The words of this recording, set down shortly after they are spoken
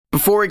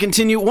Before we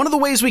continue, one of the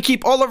ways we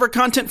keep all of our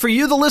content for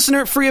you, the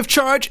listener, free of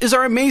charge is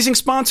our amazing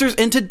sponsors,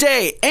 and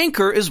today,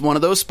 Anchor is one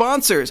of those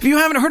sponsors. If you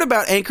haven't heard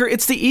about Anchor,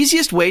 it's the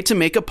easiest way to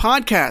make a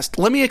podcast.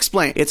 Let me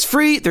explain. It's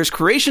free, there's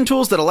creation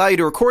tools that allow you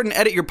to record and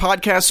edit your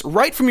podcasts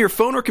right from your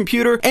phone or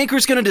computer.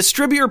 Anchor's going to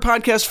distribute your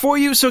podcast for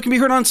you so it can be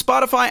heard on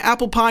Spotify,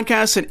 Apple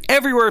Podcasts, and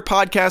everywhere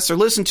podcasts are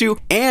listened to,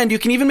 and you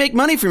can even make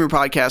money from your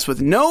podcast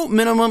with no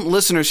minimum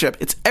listenership.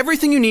 It's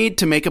everything you need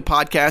to make a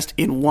podcast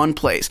in one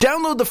place.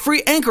 Download the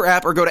free Anchor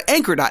app or go to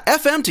anchor.fm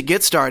to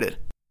get started.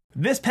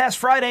 This past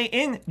Friday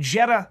in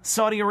Jeddah,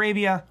 Saudi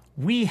Arabia,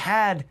 we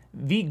had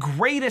the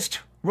greatest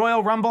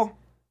Royal Rumble.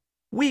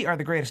 We are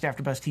the greatest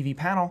AfterBuzz TV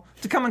panel.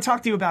 To come and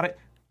talk to you about it,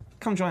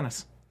 come join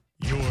us.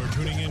 You're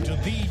tuning into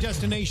the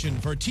destination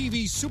for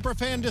TV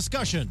superfan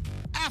discussion,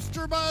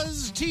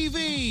 AfterBuzz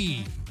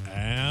TV.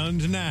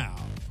 And now,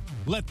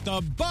 let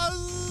the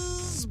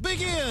buzz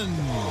begin.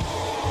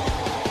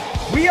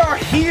 We are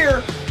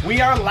here.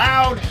 We are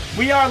loud.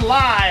 We are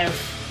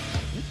live.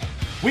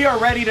 We are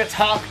ready to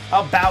talk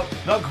about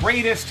the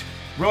greatest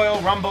Royal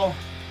Rumble,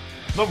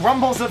 the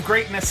Rumbles of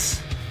Greatness,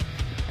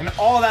 and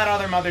all that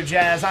other mother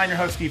jazz. I'm your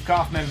host, Steve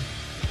Kaufman.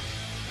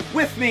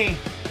 With me,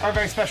 our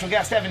very special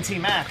guest, Evan T.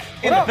 Mack,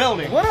 in the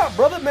building. What up,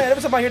 brother? Man,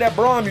 every time I hear that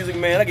Braun music,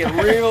 man, I get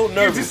real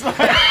nervous.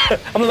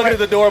 I'm looking at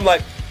the door, I'm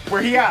like,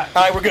 where he at?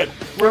 All right, we're good.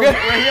 Where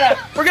he at?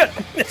 We're good.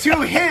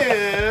 To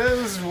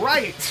his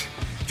right,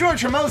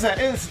 George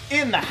Hermosa is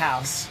in the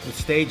house. The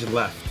stage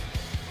left.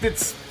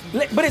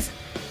 But it's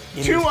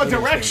to a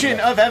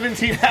direction of Evan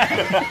T.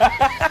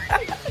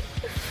 Mack.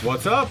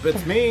 What's up?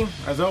 It's me,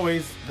 as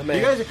always. The man.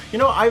 You guys,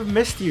 I've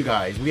missed you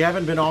guys. We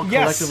haven't been all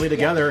collectively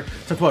together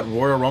since what,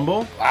 Royal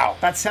Rumble? Wow.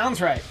 That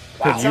sounds right.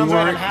 Wow. You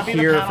weren't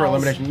here for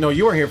Elimination. No,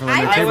 you weren't here for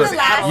Elimination.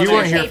 You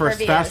weren't here for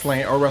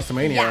Fastlane or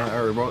WrestleMania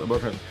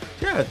or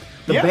yeah.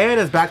 The band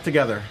is back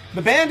together.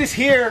 The band is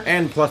here,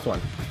 and plus one.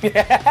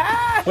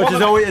 Which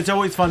is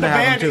always fun to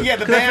have them too. Yeah,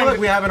 the band. I feel like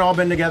we haven't all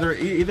been together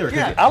either.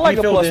 Yeah, I like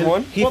a plus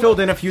one. He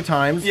filled in a few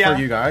times for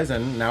you guys,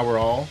 and now we're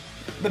all.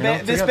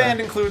 This band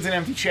includes an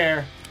empty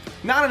chair,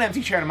 not an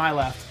empty chair to my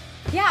left.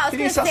 Yeah, I was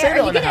going to say, are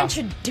you going to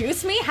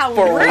introduce me? How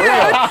for rude. Real?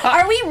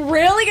 Are we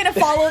really going to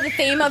follow the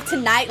theme of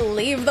tonight,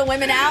 leave the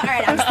women out? All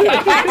right, I'm kidding.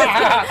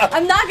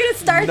 I'm not going to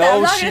start that.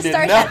 I'm not going to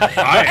start that.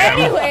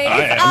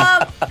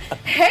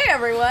 Anyways, hey,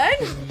 everyone.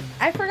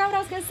 I forgot what I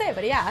was going to say,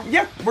 but yeah.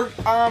 Yeah, we're,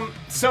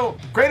 so,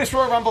 greatest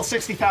Royal Rumble,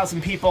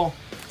 60,000 people.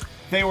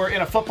 They were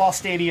in a football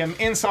stadium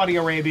in Saudi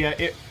Arabia.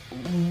 It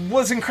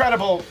was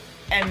incredible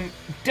and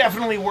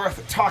definitely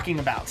worth talking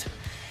about.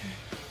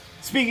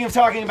 Speaking of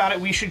talking about it,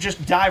 we should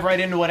just dive right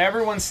into what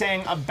everyone was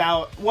saying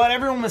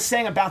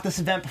about this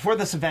event before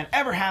this event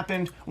ever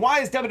happened. Why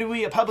is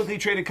WWE a publicly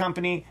traded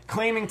company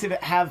claiming to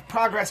have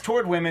progress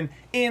toward women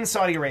in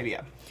Saudi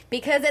Arabia?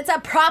 Because it's a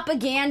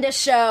propaganda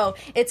show.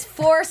 It's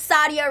for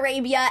Saudi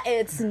Arabia.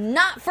 It's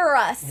not for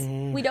us.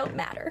 We don't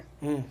matter.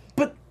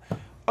 But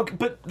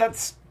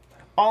that's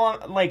all.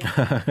 Like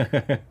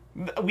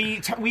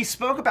we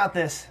spoke about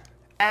this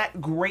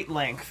at great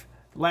length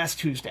last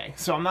Tuesday,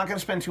 so I'm not going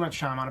to spend too much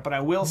time on it. But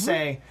I will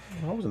say,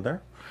 I wasn't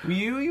there.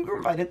 You were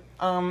invited.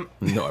 No,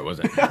 I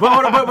wasn't. But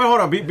hold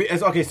on.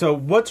 Okay, so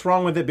what's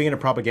wrong with it being a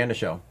propaganda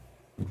show?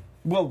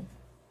 Well,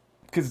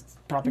 because it's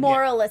propaganda.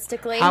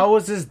 Moralistically, how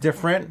is this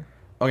different?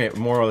 Okay,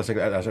 moralistic,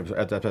 that's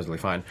absolutely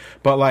fine.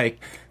 But, like,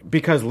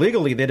 because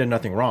legally they did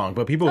nothing wrong,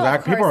 but people are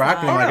acting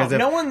as if...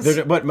 No one's...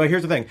 But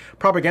here's the thing.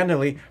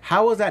 Propagandally,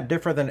 how is that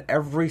different than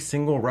every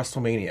single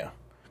WrestleMania?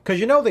 Because,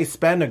 they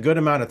spend a good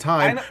amount of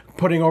time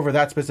putting over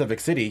that specific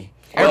city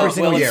every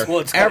single year.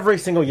 Every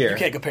single year. You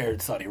can't compare it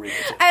to Saudi Arabia.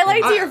 I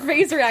liked your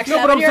face reaction.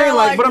 No, but I'm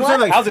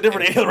saying, how's it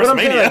different than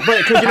WrestleMania?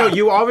 Because,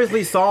 you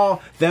obviously saw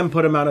them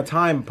put amount of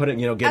time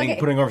putting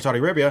over Saudi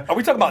Arabia. Are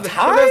we talking about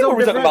time, or are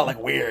we talking about, like,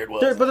 weird?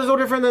 But there's no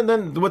different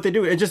than what they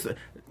do. It just...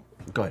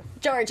 Go ahead.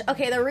 George,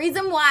 okay, the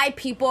reason why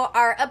people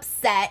are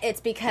upset, it's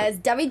because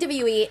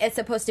WWE is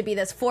supposed to be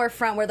this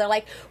forefront where they're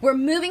like, we're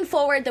moving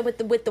forward with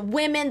the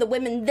women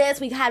this,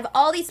 we have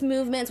all these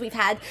movements, we've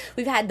had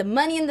the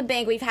Money in the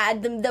Bank, we've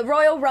had the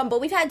Royal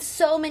Rumble, we've had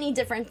so many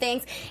different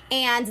things,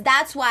 and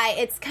that's why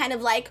it's kind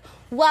of like,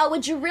 well,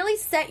 would you really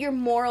set your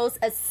morals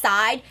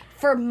aside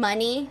for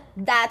money?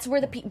 That's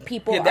where the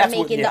people are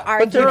making the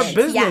argument. But they're a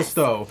business,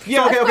 though.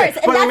 Yeah, of course,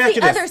 and that's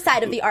the other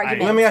side of the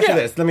argument. Let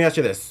me ask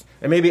you this.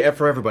 And maybe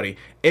for everybody.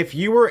 If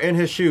you were in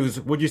his shoes,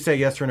 would you say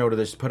yes or no to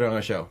this, put it on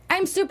a show?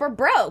 I'm super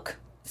broke.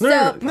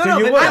 No,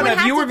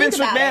 if you were Vince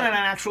McMahon and an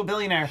actual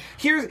billionaire,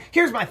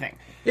 here's my thing.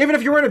 Even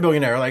if you weren't a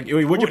billionaire, like,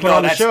 would you put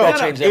on the show?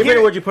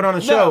 Even would you put on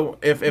the show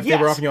if they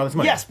were offering you all this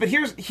money? Yes, but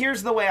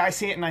here's the way I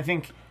see it, and I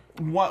think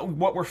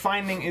what we're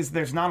finding is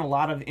there's not a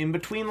lot of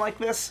in-between like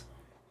this.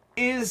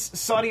 Is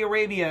Saudi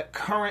Arabia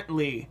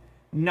currently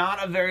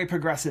not a very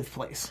progressive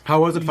place?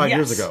 How was it 5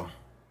 years ago?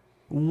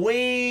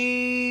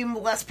 Way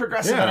less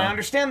progressive, and I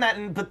understand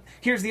that. But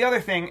here's the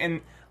other thing,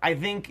 and I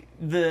think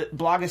the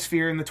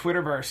blogosphere and the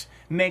Twitterverse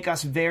make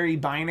us very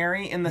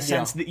binary in the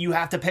sense that you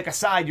have to pick a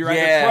side. You're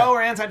either pro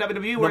or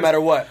anti-WWE. No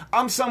matter what.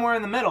 I'm somewhere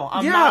in the middle.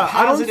 I'm not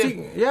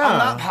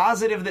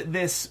positive that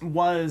this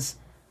was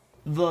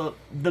the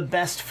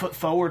best foot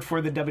forward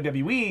for the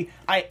WWE.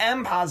 I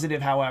am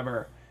positive,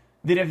 however,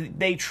 that if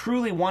they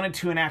truly wanted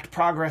to enact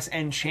progress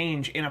and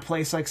change in a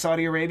place like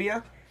Saudi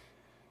Arabia,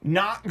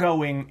 not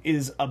going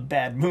is a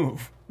bad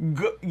move.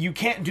 You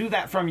can't do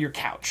that from your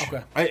couch.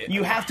 Okay.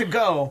 You have to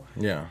go.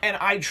 Yeah. And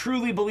I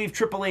truly believe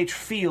Triple H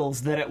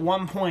feels that at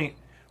one point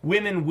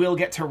women will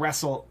get to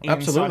wrestle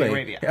in Saudi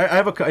Arabia. I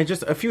have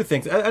just a few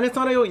things, and it's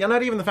not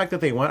even the fact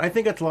that they want. I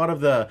think it's a lot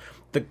of the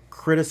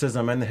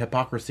criticism and the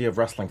hypocrisy of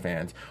wrestling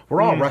fans.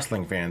 We're all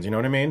wrestling fans, you know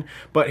what I mean?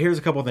 But here's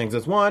a couple things.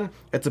 As one,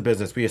 it's a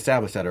business. We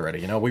established that already.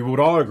 You know, we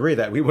would all agree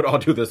that we would all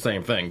do the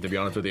same thing, to be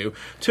honest with you.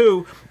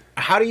 Two,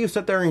 how do you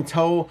sit there and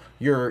tell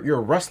your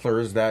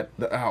wrestlers that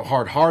how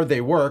hard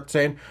they worked,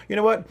 saying, you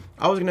know what,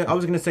 I was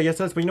gonna say yes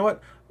to this, but you know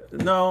what?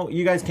 No,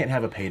 you guys can't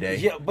have a payday.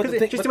 Yeah, but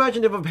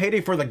imagine if a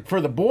payday for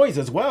the boys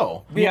as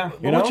well. Yeah,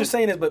 but what you're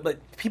saying is, but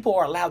people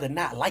are allowed to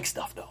not like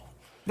stuff though.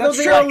 That's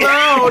no, true. they're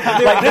allowed.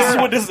 Like this is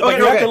what this is. Like,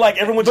 you have to like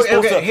everyone's just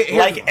supposed to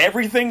like here's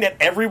everything that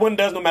everyone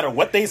does, no matter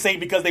what they say,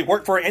 because they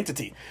work for an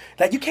entity.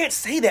 Like you can't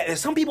say that. If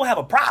some people have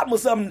a problem with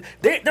something,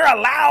 they're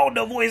allowed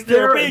to voice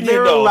their opinion.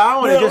 They're though.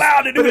 allowed. They're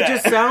allowed to do but that. It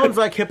just sounds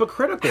like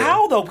hypocritical.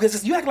 How though?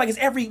 Because you act like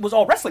it was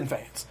all wrestling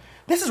fans.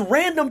 This is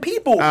random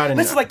people.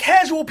 This is like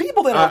casual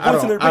people that are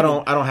voicing their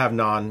opinion. I don't have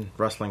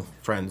non-wrestling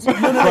friends. No.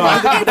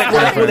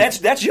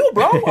 That's you,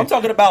 bro. I'm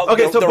talking about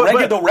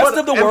the rest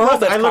of the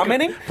world that's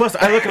commenting. Plus,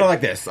 I look at it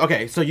like this.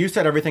 Okay, so you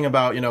said everything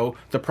about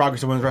the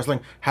progress of women's wrestling.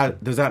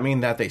 Does that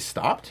mean that they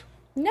stopped?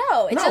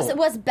 No, it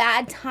was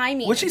bad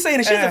timing. What she's saying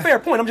is she has a fair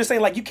point. I'm just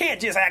saying, like, you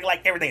can't just act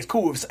like everything's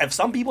cool. If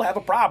some people have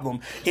a problem,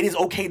 it is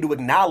okay to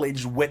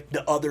acknowledge what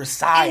the other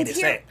side is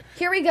saying.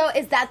 Here we go,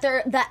 is that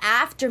the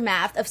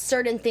aftermath of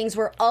certain things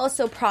were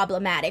also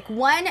problematic.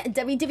 One,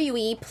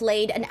 WWE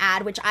played an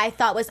ad, which I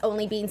thought was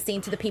only being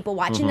seen to the people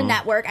watching the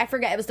network. I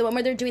forget, it was the one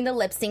where they're doing the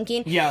lip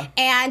syncing. Yeah.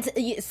 And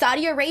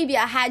Saudi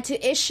Arabia had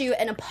to issue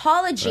an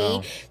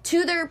apology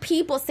to their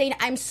people saying,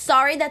 I'm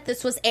sorry that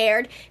this was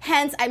aired.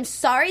 Hence, I'm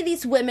sorry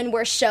these women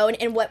were shown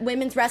in what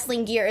women's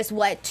wrestling gear is,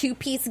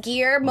 two-piece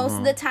gear most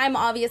of the time,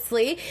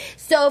 obviously.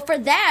 So for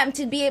them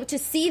to be able to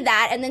see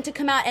that and then to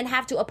come out and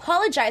have to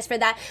apologize for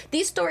that,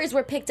 these stories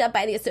were picked up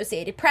by the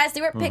Associated Press.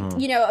 They were picked,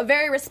 a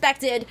very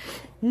respected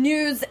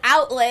news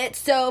outlet.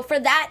 So for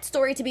that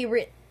story to be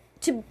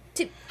to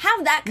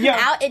have that come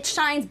out, it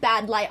shines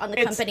bad light on the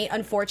company,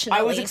 unfortunately.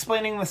 I was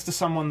explaining this to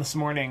someone this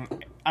morning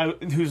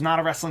who's not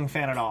a wrestling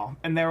fan at all,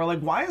 and they were like,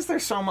 "Why is there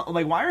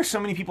why are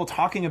so many people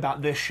talking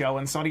about this show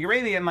in Saudi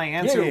Arabia?" And my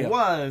answer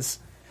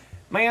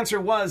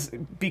was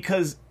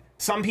because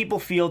some people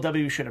feel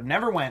WWE should have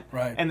never went,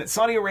 and that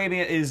Saudi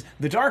Arabia is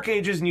the Dark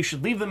Ages, and you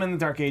should leave them in the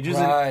Dark Ages,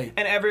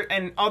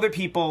 and other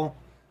people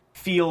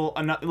feel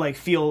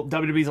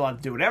WWE's allowed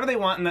to do whatever they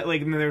want, and that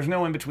and there's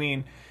no in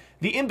between.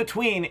 The in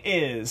between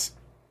is,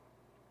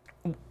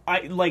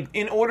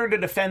 in order to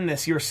defend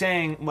this, you're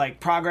saying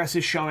progress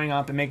is showing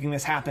up and making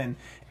this happen,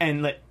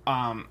 and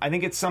I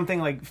think it's something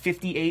like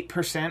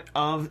 58%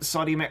 of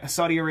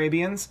Saudi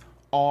Arabians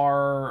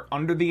are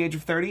under the age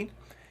of 30.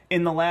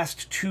 In the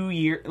last 2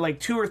 years,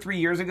 2 or 3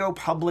 years ago,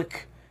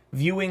 public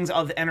viewings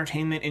of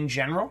entertainment in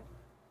general,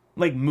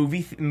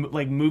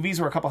 movies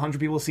where a couple hundred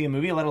people see a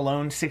movie, let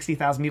alone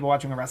 60,000 people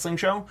watching a wrestling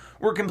show,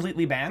 were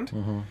completely banned.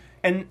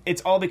 And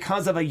it's all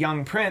because of a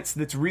young prince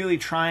that's really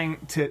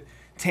trying to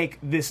take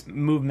this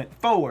movement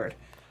forward.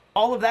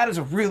 All of that is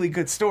a really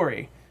good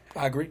story.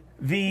 I agree.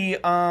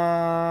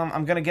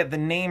 I'm going to get the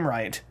name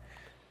right.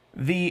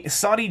 The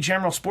Saudi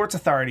General Sports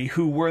Authority,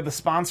 who were the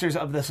sponsors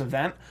of this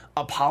event,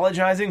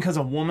 apologizing because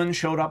a woman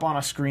showed up on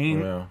a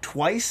screen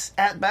twice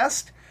at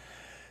best.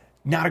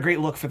 Not a great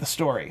look for the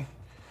story.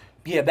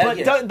 Yeah,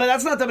 but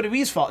that's not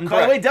WWE's fault. And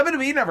by the way,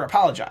 WWE never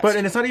apologized.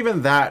 And it's not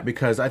even that,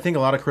 because I think a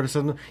lot of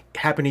criticism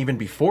happened even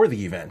before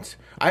the event.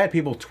 I had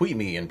people tweet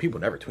me, and people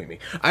never tweet me.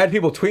 I had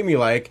people tweet me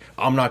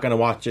I'm not going to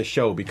watch this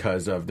show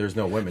because there's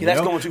no women. Yeah,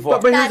 that's going too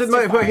far.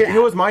 But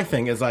here was my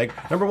thing, is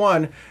number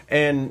one,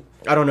 and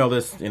I don't know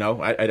this,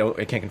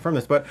 I can't confirm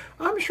this, but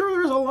I'm sure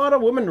there's a lot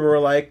of women who are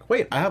like,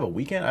 wait, I have a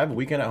weekend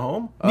at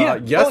home?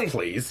 Yes,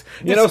 please.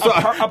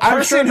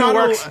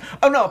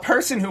 A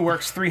person who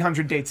works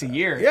 300 dates a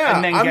year. Yeah,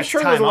 and then I'm gets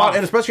sure time there's a lot, off.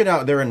 and especially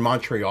now they're in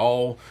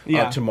Montreal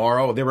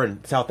tomorrow. They were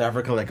in South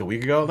Africa a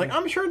week ago.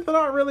 I'm sure they're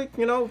not really,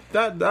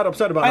 that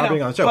upset about not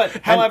being on the show. But,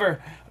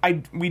 however,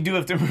 we do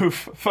have to move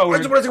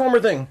forward. Let's one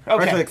more thing.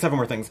 Okay. Actually, 7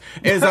 more things.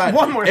 Is that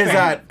one more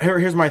thing?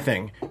 Here's my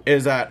thing.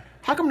 Is that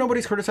how come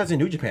nobody's criticizing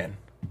New Japan?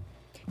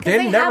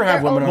 They never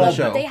have women on the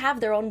show. They have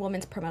their own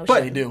women's promotion.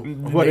 But they do.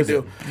 What is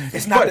it?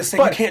 It's not the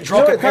same. You can't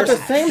draw comparisons.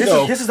 It's not the same,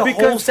 though. This is a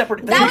whole separate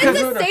thing. That was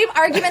the same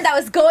argument that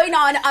was going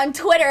on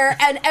Twitter,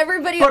 and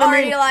everybody But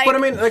already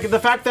the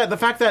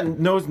fact that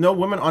knows no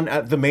women on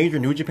the major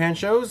New Japan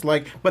shows,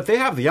 but they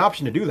have the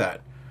option to do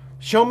that.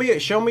 Show me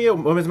a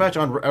women's match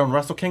on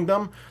Wrestle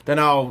Kingdom, then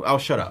I'll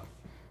shut up,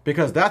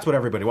 because that's what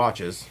everybody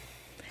watches.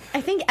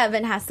 I think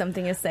Evan has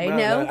something to say.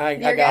 No, I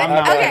You're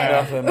got good? Okay.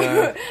 nothing,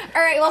 man.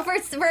 All right.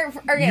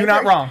 Well, You're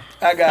not wrong.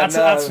 I got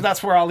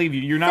that's where I'll leave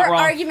you. You're not For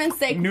wrong. argument's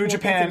sake, New we'll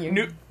Japan.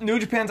 continue. New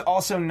Japan's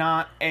also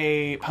not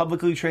a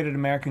publicly traded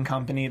American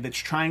company that's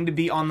trying to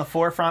be on the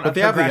forefront of But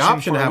they have the progression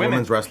option for to have women.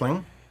 women's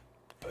wrestling.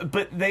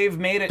 But they've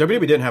made it. WWE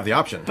didn't have the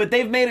option. But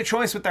they've made a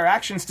choice with their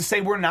actions to say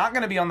we're not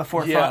going to be on the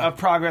forefront Yeah. of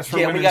progress for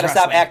Yeah, women's we got to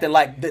stop wrestling. acting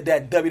like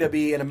that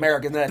WWE and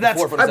America is not at the That's-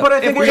 forefront. but I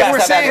of think If we we're gotta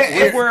stop saying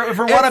it. if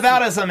we're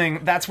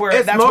whataboutisming, that's where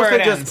it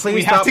ends.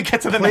 We have to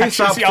get to the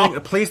matches, y'all.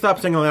 Please stop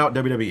singling out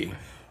WWE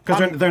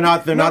because they're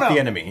not no. the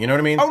enemy. You know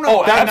what I mean? Oh,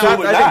 no,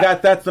 absolutely I not.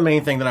 think that's the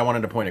main thing that I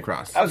wanted to point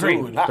across.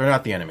 Absolutely not. They're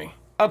not the enemy.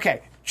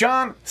 Okay,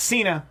 John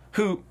Cena,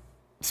 who,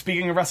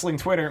 speaking of wrestling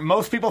Twitter,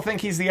 most people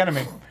think he's the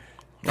enemy.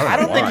 I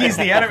don't think he's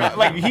the enemy.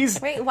 Like he's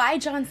Wait, why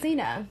John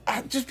Cena?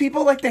 just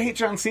people like to hate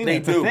John Cena. They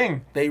It's do. a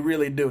thing. They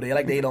really do. They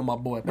like to hate on my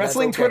boy. but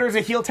Wrestling that's okay. Twitter is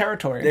a heel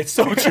territory. It's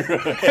so true.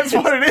 That's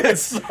what it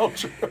is. so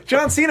true.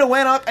 John Cena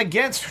went up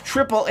against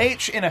Triple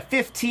H in a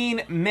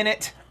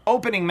 15-minute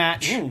opening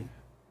match.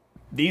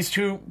 These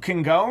two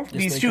can go.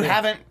 These they two can.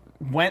 haven't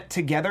went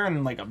together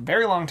in like a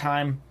very long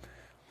time.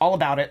 All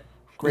about it.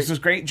 This was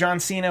great. John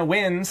Cena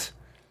wins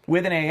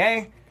with an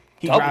AA.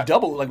 He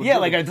Double, like with yeah,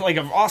 Billy. like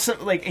an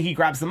awesome. Like he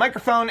grabs the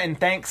microphone and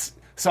thanks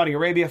Saudi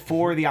Arabia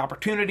for the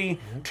opportunity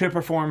to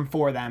perform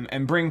for them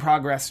and bring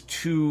progress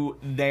to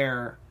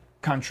their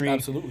country.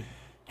 Absolutely.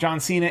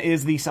 John Cena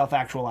is the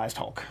self-actualized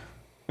Hulk.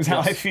 Is how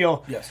I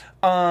feel. Yes.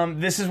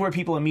 This is where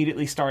people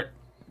immediately start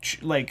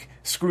like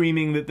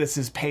screaming that this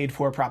is paid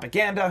for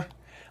propaganda.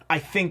 I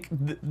think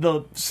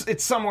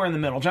it's somewhere in the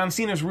middle. John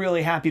Cena's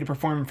really happy to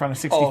perform in front of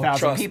 60,000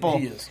 trust me, people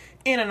he is.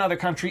 in another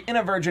country, in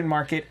a virgin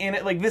market. In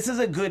it, like this is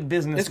a good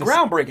business. It's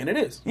groundbreaking. It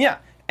is. Yeah,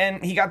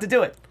 and he got to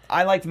do it.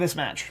 I liked this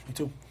match. Me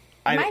too.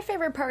 My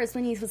favorite part is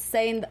when he was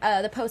saying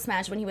the post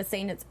match when he was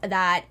saying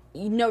that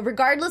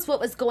regardless what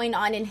was going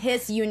on in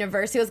his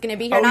universe, he was going to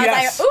be here. Oh, and I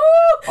yes. was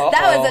like, ooh,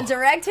 that was a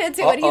direct hit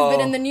to what he's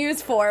been in the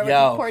news for with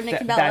Yo, poor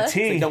Nikki that Bella.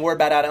 tea. Don't worry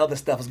about how the other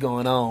stuff is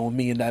going on with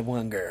me and that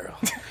one girl.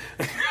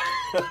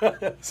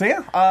 So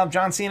yeah,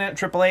 John Cena,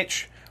 Triple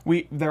H.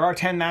 There are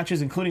 10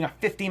 matches, including a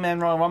 50-man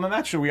Royal Rumble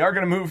match, so we are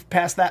going to move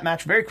past that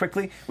match very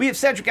quickly. We have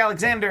Cedric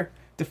Alexander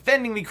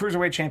defending the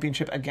Cruiserweight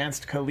Championship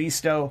against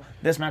Kalisto.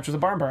 This match was a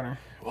barn burner.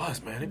 It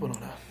was, man. They put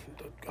on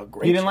a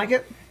great You didn't show. like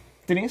it,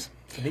 Denise?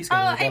 Denise Oh,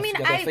 got I mean,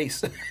 that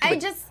face.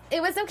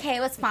 it was okay. It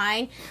was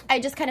fine.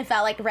 I just kind of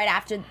felt like right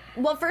after.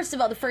 Well, first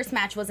of all, the first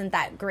match wasn't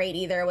that great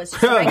either. It was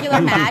just a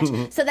regular match.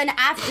 So then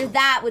after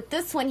that, with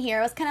this one here,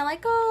 it was kind of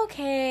like, oh,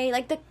 okay.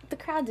 Like the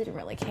crowd didn't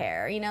really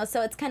care,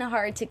 So it's kind of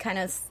hard to kind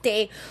of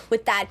stay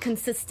with that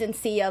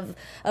consistency of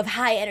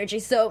high energy.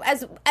 So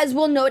as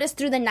we'll notice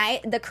through the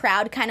night, the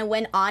crowd kind of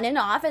went on and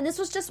off, and this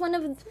was just one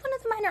of the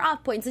minor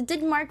off points. It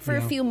did mark for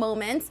a few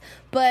moments,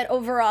 but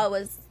overall it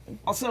was.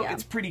 Also,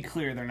 it's pretty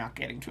clear they're not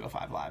getting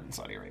 205 Live in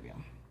Saudi Arabia.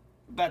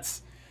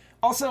 That's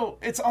also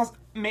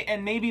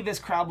and maybe this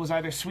crowd was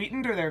either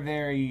sweetened or they're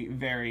very,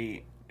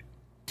 very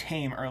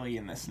tame early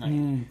in this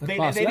night. They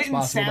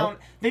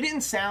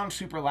didn't sound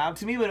super loud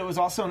to me, but it was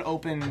also an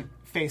open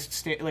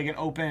an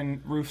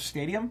open roof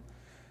stadium.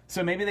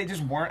 So maybe they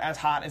just weren't as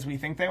hot as we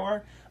think they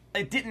were.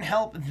 It didn't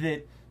help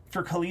that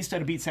for Kalisto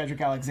to beat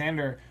Cedric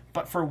Alexander,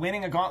 but for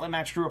winning a gauntlet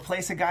match to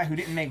replace a guy who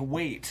didn't make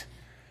weight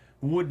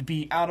would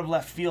be out of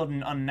left field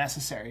and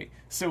unnecessary.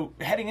 So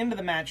heading into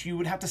the match, you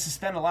would have to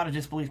suspend a lot of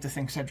disbelief to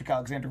think Cedric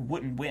Alexander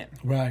wouldn't win.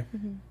 Right.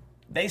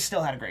 They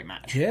still had a great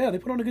match. Yeah, they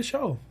put on a good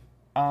show.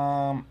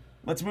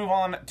 Let's move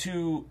on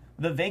to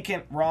the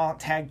vacant Raw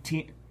Tag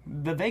Team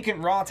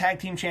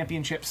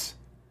Championships,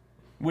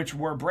 which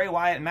were Bray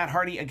Wyatt and Matt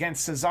Hardy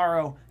against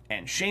Cesaro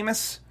and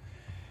Sheamus.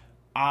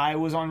 I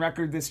was on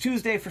record this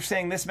Tuesday for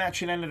saying this match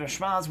should end at a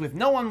schmaz with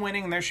no one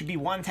winning and there should be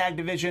one tag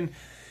division.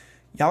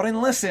 Y'all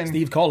didn't listen.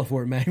 Steve calling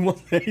for it, man.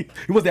 He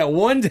was that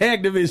one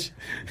tag division.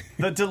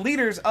 The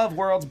deleters of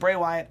Worlds, Bray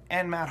Wyatt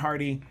and Matt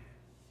Hardy,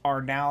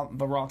 are now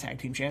the Raw Tag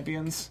Team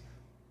Champions.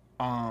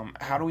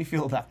 How do we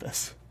feel about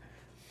this?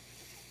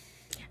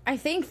 I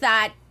think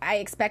that I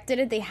expected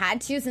it. They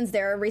had to, since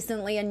they're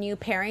recently a new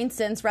pairing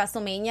since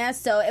WrestleMania.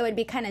 So it would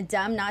be kind of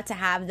dumb not to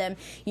have them,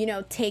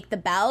 take the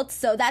belt.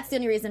 So that's the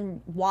only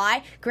reason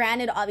why.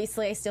 Granted,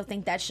 obviously, I still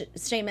think that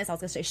Sheamus, I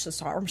was going to say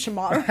Cesaro,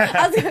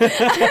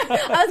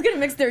 I was going to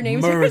mix their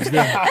names. Merge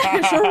them.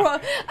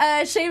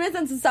 Sheamus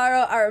and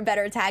Cesaro are a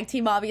better tag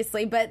team,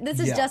 obviously. But this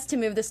is just to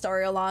move the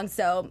story along.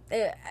 So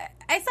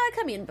I saw it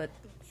coming, but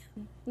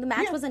the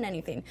match wasn't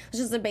anything. It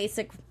was just a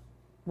basic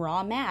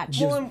Raw match.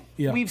 Well,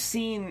 we've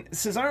seen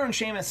Cesaro and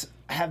Sheamus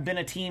have been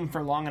a team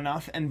for long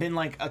enough and been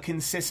like a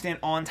consistent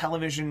on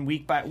television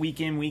week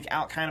in, week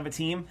out kind of a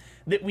team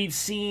that we've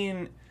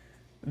seen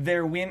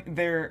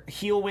their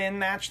heel win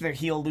match, their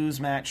heel lose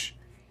match,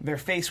 their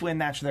face win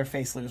match, their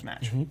face lose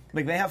match. Mm-hmm.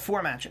 Like they have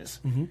 4 matches.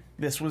 Mm-hmm.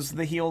 This was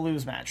the heel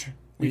lose match.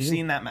 We've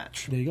seen that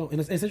match. There you go. And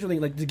it's essentially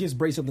like it gives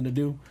Bray something to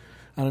do.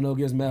 I don't know,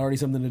 gives Matt Hardy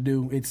something to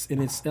do.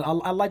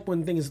 I like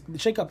when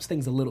shake up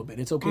things a little bit.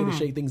 It's okay to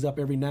shake things up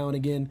every now and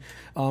again.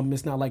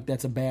 It's not like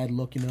that's a bad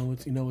look,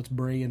 it's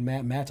Bray and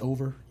Matt. Matt's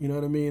over, you know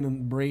what I mean?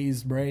 And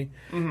Bray's Bray.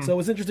 So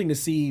it's interesting to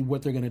see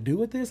what they're gonna do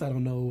with this. I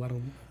don't know.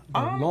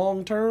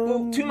 Long term.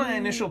 Well, to my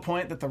initial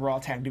point that the Raw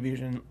tag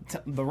division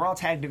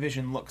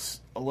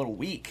looks a little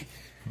weak,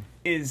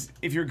 is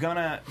if you're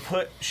gonna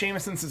put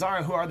Sheamus and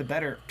Cesaro, who are the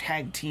better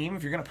tag team,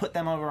 if you're gonna put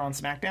them over on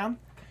SmackDown,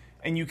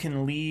 and you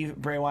can leave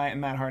Bray Wyatt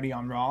and Matt Hardy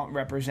on Raw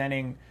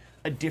representing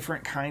a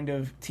different kind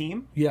of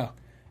team. Yeah.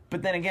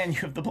 But then again, you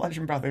have the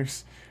Bludgeon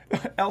Brothers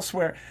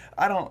elsewhere.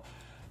 I don't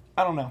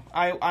know.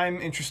 I'm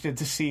interested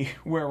to see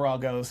where Raw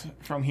goes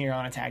from here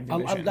on a tag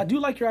division. I do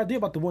like your idea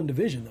about the one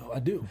division, though. I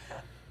do.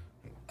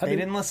 They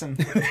didn't listen.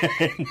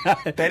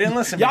 They didn't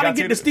listen. Y'all didn't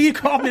get the Steve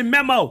Kaufman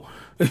memo.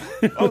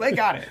 Oh, they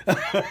got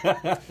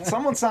it.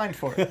 Someone signed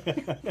for it.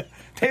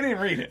 They didn't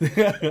read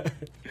it.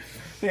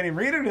 They didn't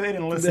read it or they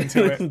didn't listen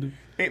to it.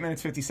 8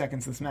 minutes, 50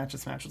 seconds this match.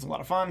 This match was a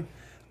lot of fun.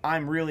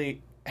 I'm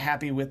really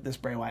happy with this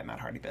Bray Wyatt, Matt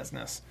Hardy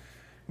business.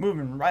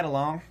 Moving right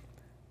along,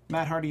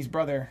 Matt Hardy's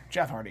brother,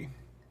 Jeff Hardy,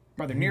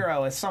 Brother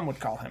Nero, as some would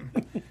call him,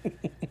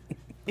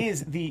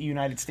 is the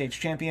United States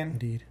champion.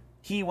 Indeed.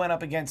 He went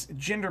up against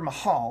Jinder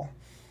Mahal.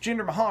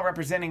 Jinder Mahal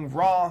representing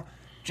Raw,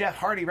 Jeff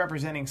Hardy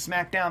representing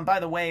SmackDown. By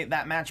the way,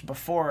 that match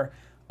before,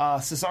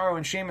 Cesaro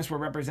and Sheamus were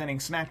representing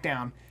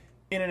SmackDown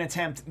in an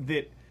attempt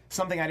that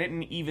something I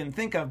didn't even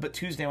think of, but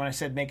Tuesday when I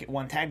said make it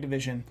one tag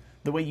division,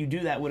 the way you do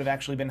that would have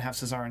actually been have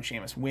Cesaro and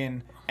Sheamus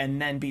win and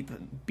then beat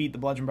the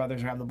Bludgeon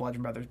Brothers or have the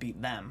Bludgeon Brothers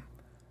beat them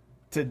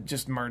to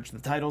just merge the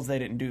titles. They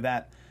didn't do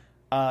that.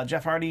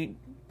 Jeff Hardy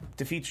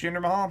defeats Jinder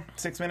Mahal,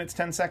 6 minutes,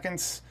 10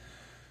 seconds.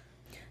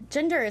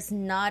 Jinder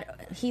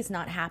he's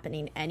not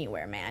happening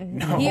anywhere, man.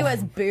 No. He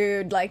was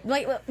booed.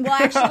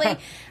 Actually,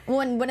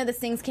 when one of the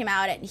things came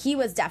out, he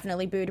was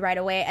definitely booed right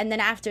away. And then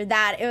after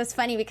that, it was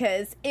funny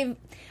because I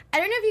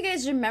don't know if you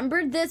guys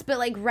remembered this, but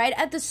right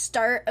at the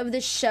start of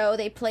the show,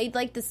 they played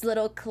this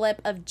little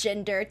clip of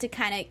Jinder to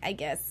kind of, I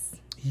guess,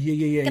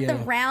 get the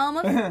realm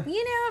of,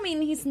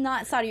 he's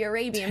not Saudi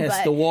Arabian, test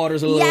but the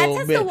waters a little bit. Yeah,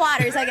 test the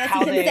waters, I guess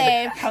you can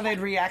say. How they'd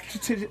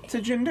react to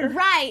Jinder.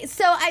 Right.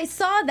 So I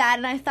saw that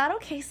and I thought,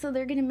 okay, so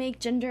they're gonna make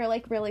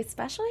Jinder really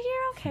special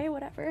here. Okay,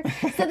 whatever.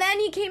 So then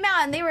he came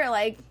out and they were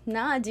like,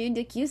 "Nah,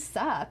 dude, you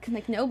suck.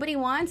 Nobody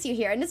wants you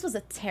here." And this was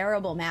a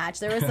terrible match.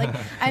 There was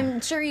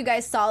I'm sure you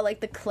guys saw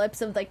the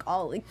clips of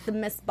all the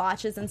missed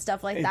botches and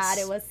stuff like that.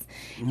 It was,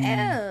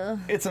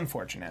 it's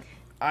unfortunate.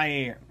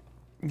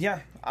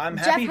 I'm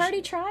happy. Jeff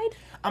Hardy tried.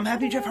 I'm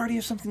happy Jeff Hardy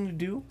has something to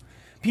do.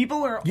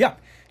 People are... Yeah.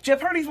 Jeff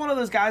Hardy's one of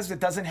those guys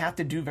that doesn't have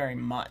to do very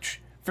much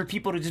for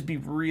people to just be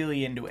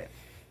really into it.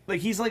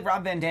 He's like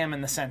Rob Van Dam in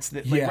the sense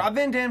that Rob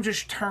Van Dam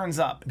just turns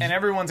up and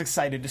everyone's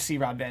excited to see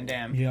Rob Van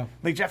Dam. Yeah.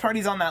 Jeff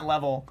Hardy's on that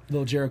level.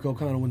 Little Jericho,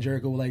 kind of when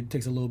Jericho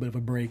takes a little bit of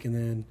a break and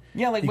then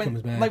he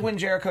comes back. When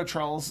Jericho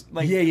trolls.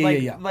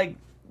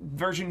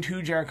 Version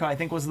 2 Jericho, I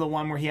think, was the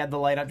one where he had the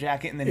light up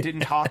jacket and then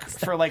didn't talk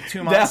for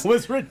 2 months. That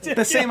was ridiculous.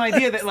 The same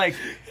idea that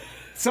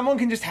someone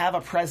can just have a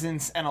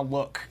presence and a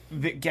look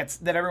that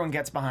everyone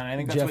gets behind. I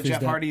think that's what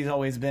Jeff Hardy's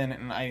always been.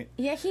 And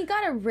he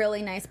got a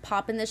really nice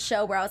pop in this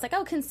show where I was like,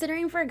 oh,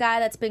 considering for a guy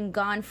that's been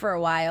gone for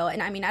a while,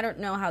 and I don't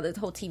know how the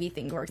whole TV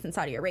thing works in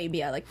Saudi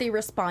Arabia. They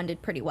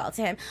responded pretty well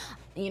to him,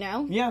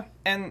 Yeah,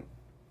 and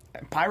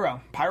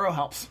Pyro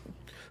helps.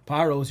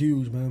 Pyro's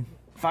huge, man.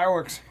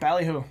 Fireworks,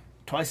 ballyhoo,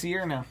 twice a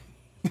year now.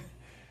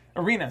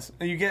 Arenas.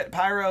 You get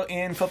pyro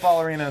in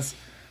football arenas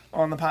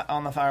on the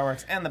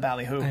fireworks and the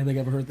ballyhoo. I don't think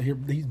I've ever heard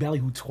he's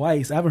ballyhoo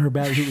twice. I haven't heard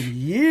ballyhoo in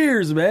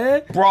years,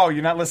 man. Bro,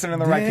 you're not listening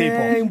to the right people.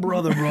 Dang,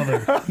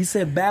 brother. He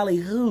said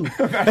ballyhoo.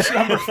 Match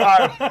number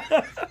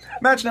 5.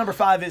 Match number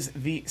 5 is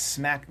the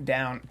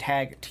SmackDown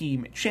Tag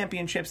Team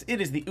Championships. It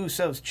is the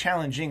Usos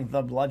challenging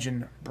the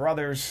Bludgeon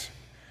Brothers.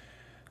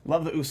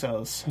 Love the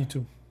Usos. Me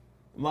too.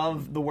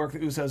 Love the work the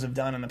Usos have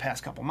done in the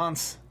past couple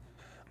months.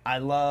 I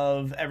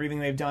love everything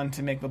they've done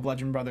to make the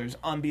Bludgeon Brothers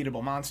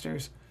unbeatable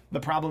monsters. The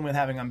problem with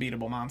having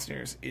unbeatable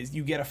monsters is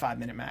you get a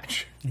 5-minute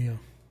match. Yeah.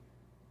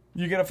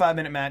 You get a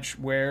 5-minute match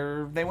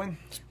where they win.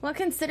 Well,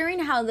 considering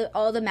how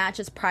all the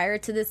matches prior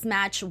to this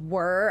match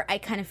were, I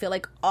kind of feel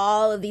like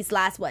all of these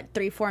last,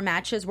 3-4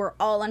 matches were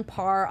all on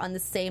par on the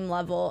same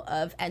level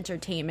of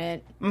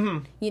entertainment.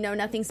 Mm-hmm.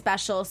 Nothing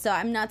special. So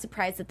I'm not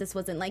surprised that this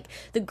wasn't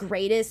the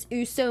greatest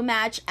Uso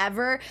match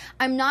ever.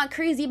 I'm not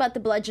crazy about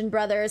the Bludgeon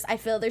Brothers. I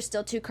feel they're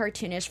still too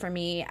cartoonish for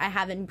me. I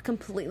haven't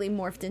completely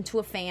morphed into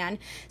a fan.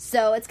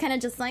 So it's kind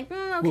of just okay.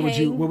 What would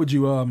you do?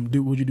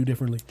 What would you do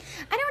differently?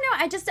 I don't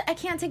know. I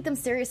can't take them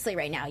seriously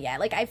right now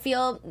yet. I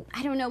feel,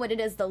 I don't know what it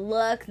is, the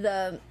look,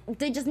 they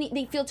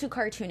feel too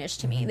cartoonish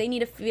to me. Mm-hmm. They need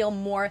to feel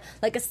more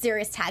like a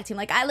serious tag team.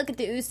 I look at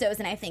the Usos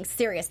and I think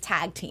serious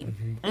tag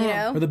team, you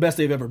know? They're the best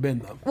they've ever been,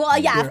 though. Well,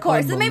 yeah, of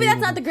course. So maybe that's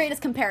not the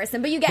greatest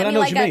comparison, but you get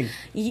me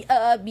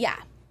yeah.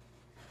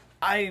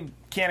 I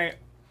can't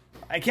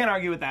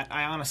argue with that.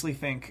 I honestly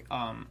think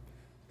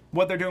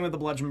what they're doing with the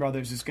Bludgeon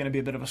Brothers is going to be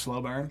a bit of a slow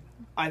burn.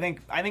 I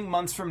think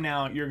months from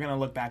now, you're going to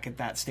look back at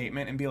that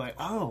statement and be like,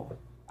 oh,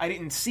 I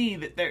didn't see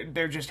that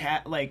they're just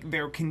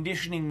they're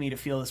conditioning me to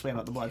feel this way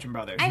about the Bludgeon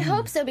Brothers. I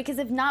hope so, because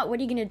if not, what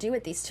are you going to do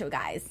with these two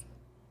guys?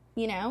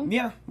 You know?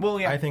 Yeah.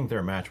 Well, yeah. I think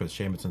their match with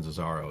Sheamus and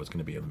Cesaro is going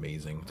to be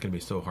amazing. It's going to be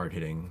so hard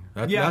hitting.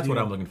 That's what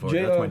I'm looking for.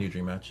 That's my new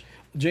dream match.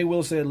 Jay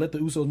Will said, "Let the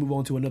Usos move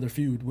on to another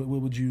feud." What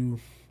would you?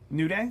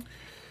 New Day.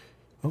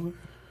 Okay.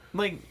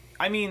 Like,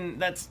 I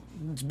mean, it's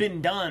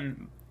been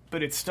done,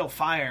 but it's still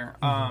fire.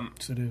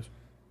 Yes, it is.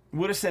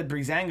 Would have said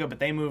Breezango, but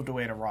they moved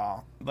away to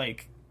Raw.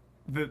 Like,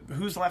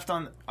 who's left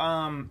on?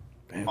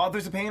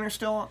 Authors of Pain are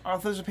still.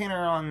 Authors of Pain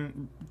are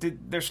on.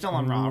 They're still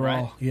on Raw,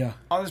 right? Yeah.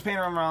 Authors of Pain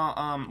are on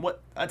Raw.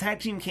 What a tag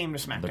team came to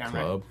SmackDown? The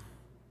Club. Right?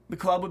 The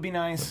Club would be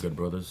nice. The Good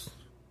Brothers.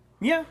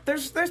 Yeah,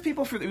 there's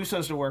people for the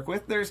Usos to work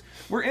with.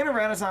 We're in a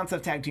renaissance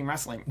of tag team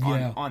wrestling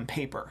on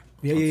paper.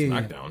 Yeah.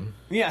 SmackDown.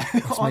 Yeah,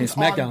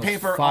 on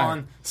paper fire.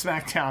 on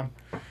SmackDown.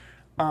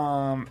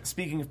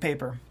 Speaking of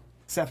paper,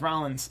 Seth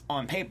Rollins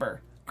on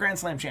paper, Grand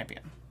Slam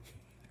champion.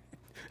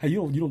 Hey,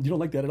 you don't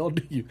like that at all,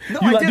 do you? No,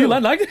 I do. Do you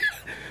like it?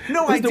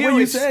 No, I do. The way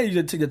you say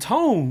it, the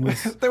tone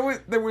was.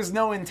 There was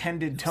no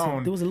intended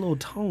tone. There was a little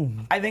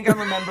tone. I think I'm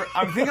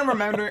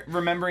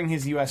remembering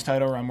his U.S.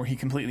 title run where he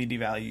completely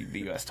devalued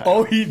the U.S. title.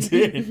 Oh, he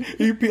did.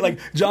 He like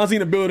John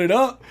Cena built it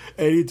up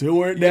and he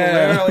tore it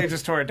down. He literally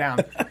just tore it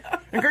down.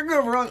 And correct me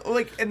if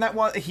I'm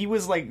wrong, he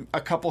was like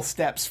a couple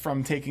steps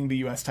from taking the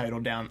U.S. title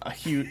down a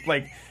huge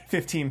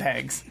 15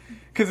 pegs,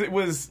 because it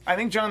was, I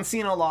think John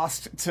Cena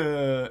lost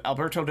to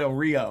Alberto Del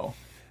Rio,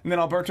 and then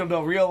Alberto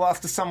Del Rio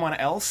lost to someone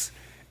else,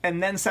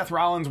 and then Seth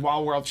Rollins,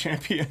 while world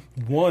champion,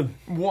 won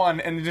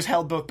and just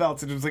held both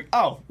belts, and it was like,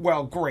 oh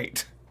well,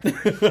 great.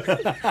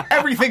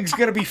 Everything's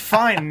gonna be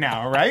fine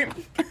now, right?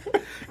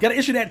 Gotta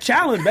issue that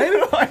challenge,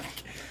 baby.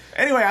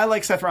 Anyway, I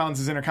like Seth Rollins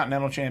as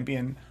Intercontinental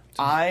Champion.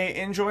 I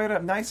enjoyed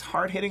a nice,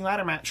 hard-hitting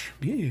ladder match.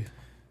 Yeah.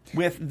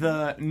 With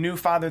the new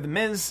father, The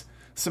Miz,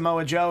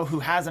 Samoa Joe, who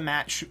has a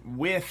match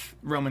with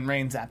Roman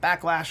Reigns at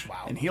Backlash.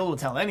 Wow. And he will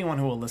tell anyone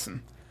who will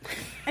listen.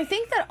 I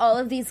think that all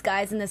of these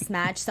guys in this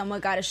match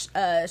somewhat got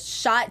a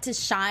shot to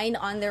shine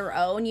on their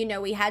own. You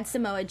know, we had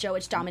Samoa Joe,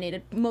 which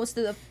dominated most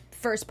of the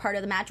first part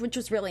of the match, which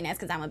was really nice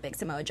because I'm a big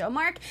Samoa Joe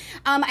mark.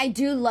 I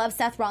do love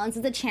Seth Rollins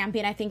as a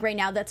champion. I think right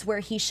now that's where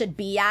he should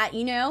be at,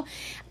 you know.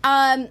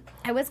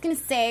 I was going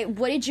to say,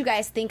 what did you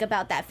guys think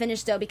about that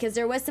finish, though? Because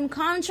there was some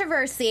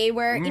controversy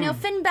where, you know,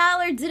 Finn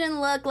Balor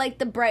didn't look like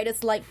the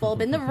brightest light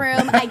bulb in the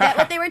room. I get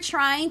what they were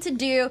trying to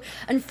do.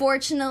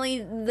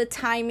 Unfortunately, the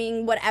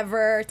timing,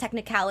 whatever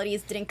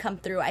technicalities didn't come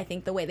through, I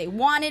think, the way they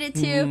wanted it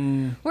to.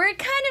 Where it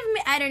kind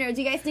of, I don't know,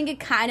 do you guys think it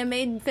kind of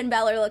made Finn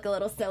Balor look a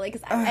little silly?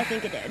 Because I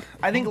think it did.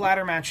 I think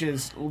ladder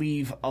matches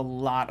leave a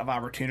lot of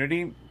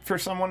opportunity for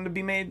someone to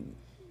be made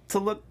to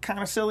look kind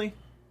of silly.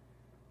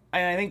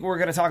 And I think we're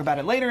going to talk about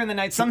it later in the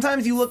night.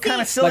 Sometimes you look kind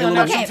of silly on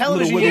national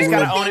television. You just got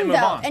to own it and move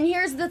on. And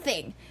here's the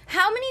thing.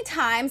 How many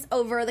times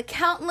over the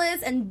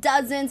countless and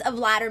dozens of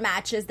ladder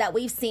matches that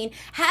we've seen,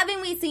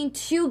 haven't we seen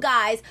two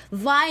guys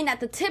vying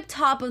at the tip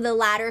top of the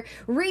ladder,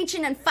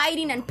 reaching and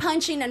fighting and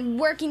punching and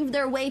working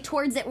their way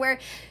towards it, where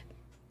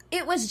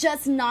it was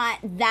just not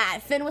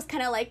that. Finn was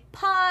kind of like,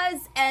 pause,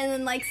 and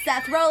then like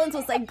Seth Rollins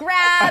was like,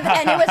 grab,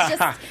 and it was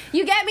just,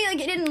 you get me? Like,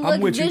 it didn't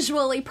look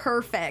visually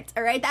perfect,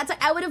 all right? That's what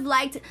I would have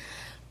liked.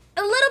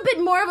 A little bit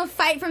more of a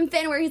fight from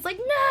Finn where he's like,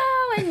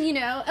 no, and, you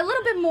know, a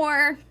little bit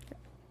more.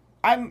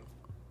 I'm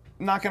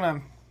not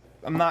going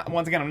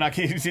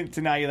to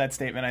deny you that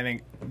statement. I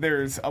think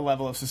there's a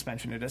level of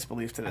suspension of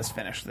disbelief to this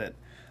finish that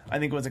I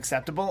think was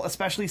acceptable,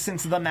 especially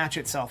since the match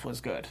itself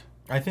was good.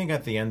 I think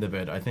at the end of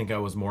it, I think I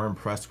was more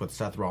impressed with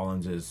Seth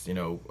Rollins'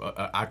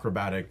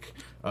 acrobatic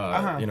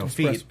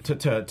feat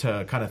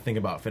to kind of think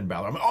about Finn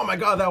Balor. I'm like, oh my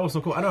god, that was so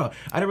cool. I don't know.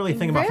 I didn't really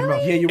think about Finn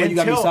Balor. Yeah, you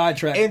got me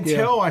sidetracked.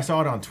 Until I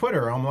saw it on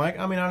Twitter. I'm like,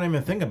 I don't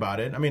even think about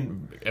it. I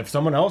mean, if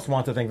someone else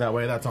wants to think that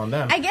way, that's on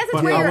them. I guess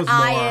it's where your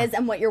eye is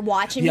and what you're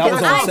watching. Yeah,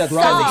 because I Seth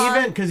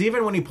Rollins. Because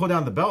even when he pulled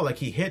down the belt, like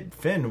he hit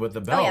Finn with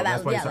the belt.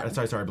 That's why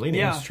he started bleeding.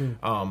 Yeah, that's true.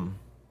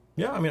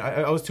 Yeah, I mean,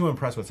 I was too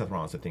impressed with Seth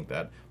Rollins to think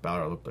that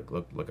Balor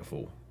looked like a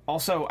fool.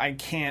 Also, I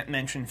can't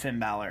mention Finn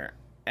Balor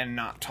and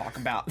not talk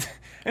about...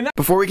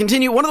 Before we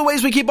continue, one of the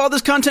ways we keep all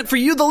this content for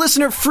you, the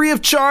listener, free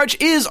of charge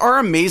is our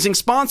amazing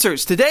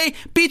sponsors. Today,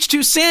 Beach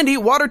Too Sandy,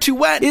 Water Too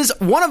Wet is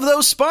one of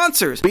those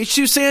sponsors. Beach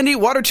Too Sandy,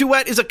 Water Too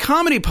Wet is a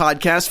comedy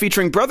podcast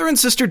featuring brother and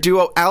sister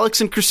duo Alex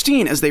and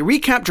Christine as they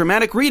recap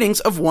dramatic readings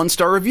of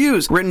one-star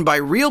reviews written by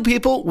real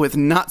people with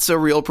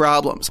not-so-real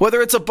problems.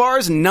 Whether it's a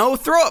bar's no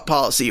throw-up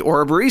policy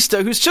or a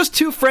barista who's just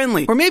too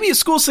friendly, or maybe a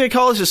school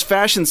psychologist's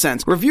fashion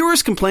sense,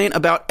 reviewers complain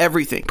about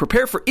everything.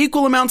 Prepare for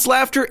equal amounts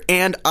laughter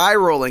and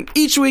eye-rolling.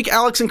 Each week,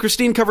 Alex and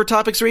Christine cover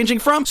topics ranging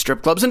from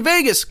strip clubs in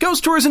Vegas,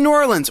 ghost tours in New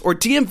Orleans, or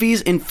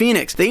DMVs in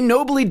Phoenix. They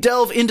nobly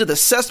delve into the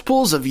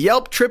cesspools of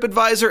Yelp,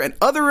 TripAdvisor, and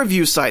other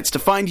review sites to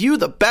find you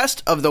the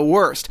best of the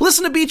worst.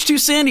 Listen to Beach Too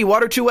Sandy,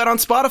 Water Too Wet on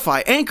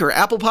Spotify, Anchor,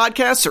 Apple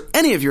Podcasts, or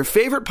any of your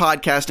favorite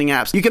podcasting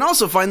apps. You can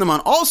also find them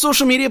on all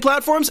social media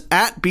platforms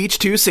at Beach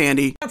Too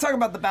Sandy. I'm talking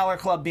about the Balor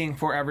Club being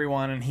for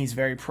everyone, and he's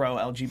very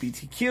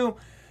pro-LGBTQ.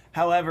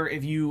 However,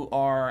 if you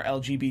are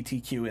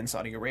LGBTQ in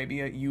Saudi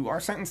Arabia, you are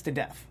sentenced to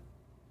death.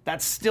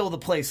 That's still the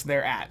place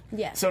they're at.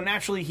 Yeah. So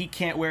naturally, he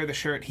can't wear the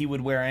shirt he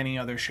would wear any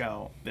other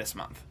show this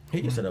month.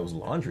 He just said it was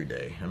laundry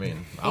day. I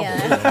mean,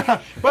 Yeah.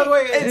 by the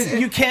way,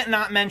 You can't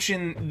not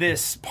mention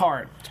this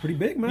part. It's pretty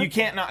big, man. You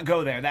can't not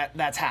go there.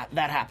 That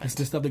happens. It's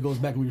the stuff that goes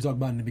back to what we were talking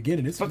about in the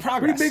beginning. It's But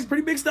progress.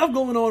 pretty big stuff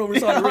going on over in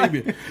Saudi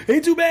Arabia.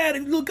 Ain't too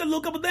bad. Look, a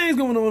couple things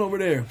going on over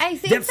there. I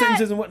think Death that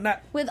sentences and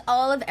whatnot. with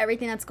all of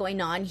everything that's going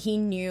on, he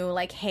knew,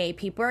 like, hey,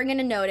 people are going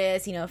to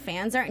notice. You know,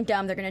 fans aren't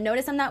dumb. They're going to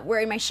notice I'm not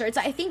wearing my shirt.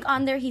 So I think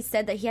on there he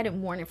said that he hadn't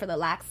worn it for the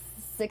last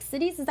 6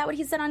 cities. Is that what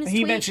he said on his tweet?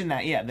 He mentioned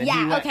that, yeah.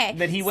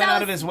 That he went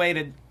out of his way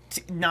to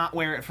not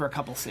wear it for a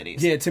couple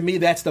cities. Yeah, to me,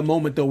 that's the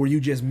moment though where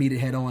you just meet it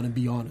head on and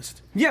be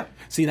honest. Yeah.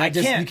 See, I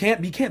you can't.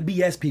 can't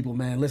BS people,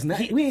 man. Listen,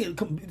 we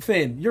ain't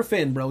Finn. You're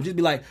Finn, bro. Just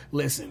be like,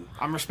 listen.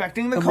 I'm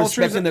respecting the I'm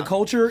culture. respecting the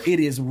culture. It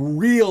is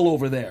real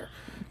over there.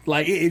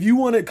 Like, if you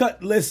want to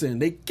cut, listen,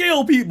 they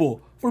kill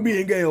people for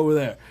being gay over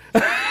there.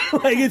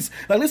 Like, it's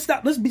like let's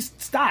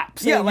stop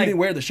saying you didn't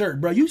wear the shirt,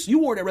 bro. You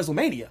wore it at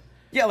WrestleMania.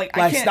 Yeah, like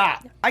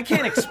stop. I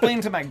can't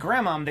explain to my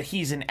grandmom that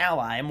he's an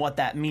ally and what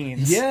that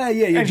means. Yeah.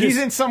 And he's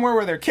in somewhere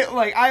where they're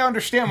like, I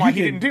understand why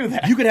he didn't do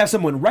that. You could have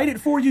someone write it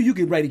for you. You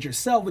could write it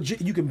yourself.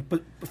 You can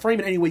frame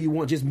it any way you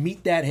want. Just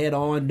meet that head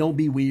on. Don't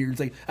be weird.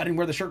 It's like, I didn't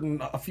wear the shirt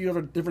in a few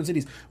other different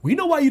cities. We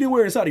know why you didn't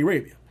wear it in Saudi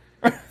Arabia.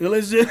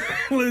 Let's just,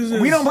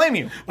 we don't blame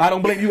you. I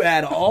don't blame you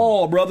at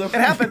all, brother. It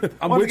happened.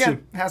 I'm once with again,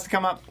 you. it has to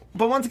come up.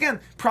 But once again,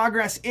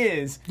 progress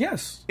is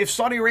Yes. if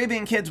Saudi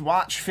Arabian kids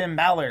watch Finn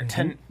Balor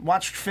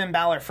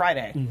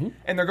Friday,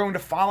 and they're going to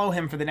follow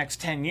him for the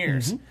next 10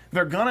 years,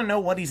 they're gonna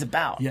know what he's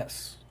about.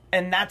 Yes.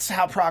 And that's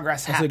how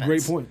progress happens. That's a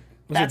great point.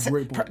 That's a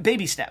great point.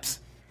 Baby steps.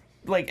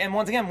 Like, and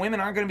once again, women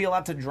aren't going to be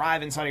allowed to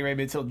drive in Saudi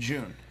Arabia until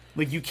June.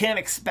 Like, you can't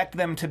expect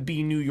them to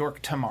be New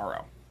York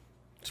tomorrow.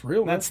 It's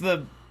real, man. That's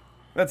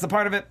the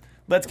part of it.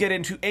 Let's get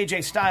into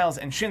AJ Styles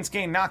and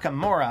Shinsuke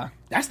Nakamura.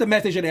 That's the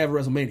match they should have at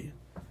WrestleMania.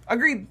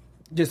 Agreed.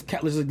 It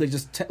was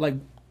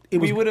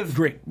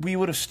great. We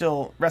would have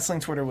still,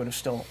 wrestling Twitter would have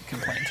still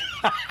complained.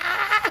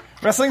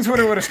 Wrestling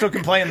Twitter would have still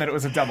complained that it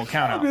was a double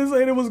count out. I'm just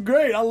saying it was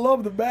great. I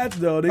love the match,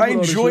 though. I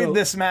enjoyed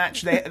this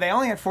match. They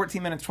only had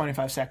 14 minutes,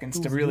 25 seconds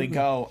to really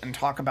go and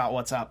talk about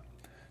what's up.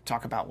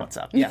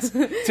 Yes.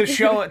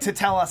 to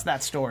tell us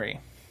that story.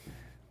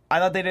 I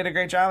thought they did a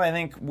great job. I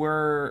think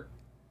we're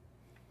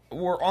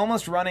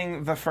almost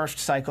running the first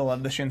cycle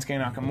of the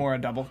Shinsuke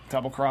Nakamura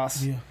double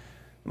cross. Yeah.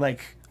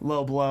 Like,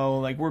 low blow.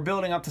 Like, we're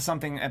building up to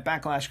something at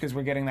Backlash because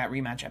we're getting that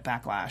rematch at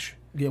Backlash.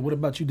 Yeah, what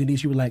about you,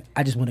 Denise? You were like,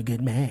 I just want a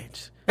good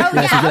match. Oh,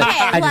 yeah,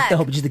 I okay, just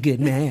hope it's just a good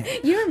match.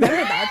 You remember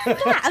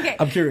that? Yeah, okay.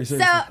 I'm curious. So,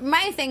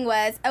 my thing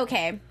was,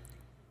 okay,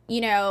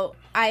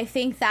 I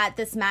think that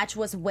this match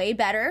was way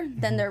better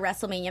than their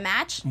WrestleMania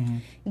match.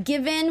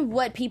 Given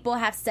what people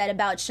have said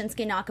about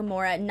Shinsuke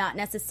Nakamura not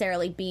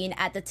necessarily being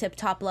at the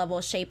tip-top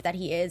level shape that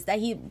he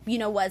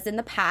was in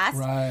the past.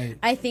 Right.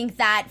 I think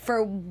that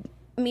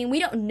we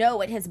don't know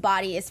what his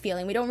body is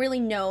feeling. We don't really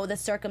know the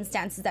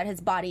circumstances that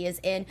his body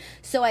is in.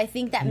 So I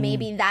think that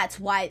maybe that's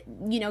why,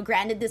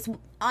 granted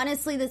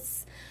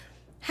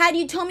had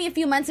you told me a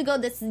few months ago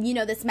this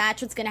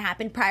match was going to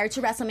happen prior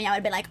to WrestleMania, I would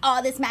have been like,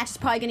 oh, this match is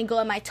probably going to go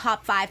in my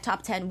top 5,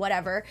 top 10,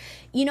 whatever.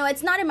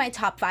 It's not in my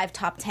top 5,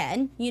 top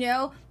 10,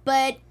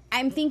 but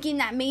I'm thinking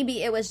that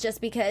maybe it was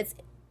just because,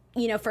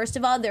 first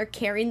of all, they're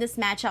carrying this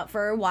match out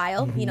for a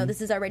while.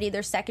 This is already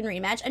their second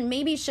rematch, and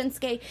maybe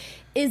Shinsuke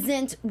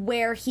isn't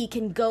where he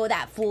can go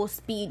that full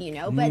speed,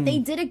 but they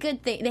did a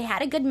good thing. They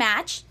had a good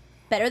match.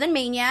 Better than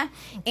Mania,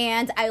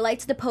 and I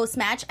liked the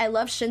post-match. I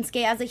love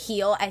Shinsuke as a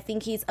heel. I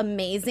think he's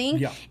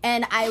amazing,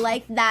 and I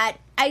like that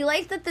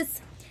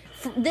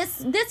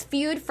this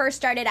feud first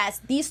started as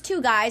these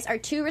two guys are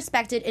two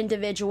respected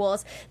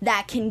individuals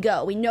that can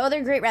go. We know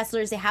they're great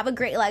wrestlers. They have a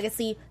great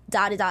legacy.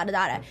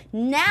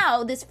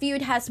 Now this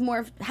feud has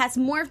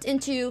morphed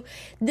into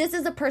this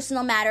is a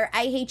personal matter.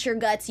 I hate your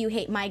guts. You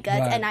hate my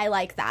guts, and I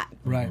like that.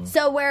 Right.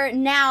 So where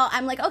now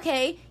I'm like,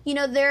 okay,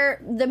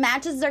 the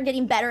matches are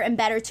getting better and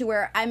better to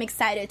where I'm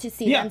excited to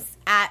see them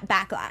at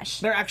Backlash.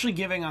 They're actually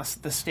giving us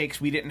the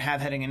stakes we didn't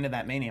have heading into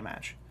that Mania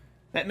match.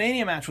 That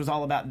Mania match was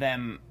all about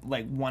them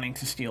wanting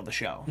to steal the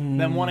show,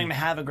 them wanting to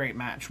have a great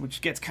match, which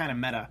gets kind of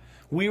meta.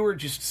 We were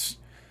just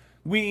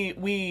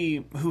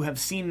we who have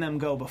seen them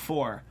go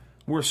before.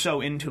 We're so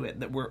into it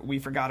that we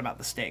forgot about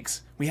the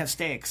stakes. We have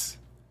stakes.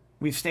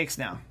 We have stakes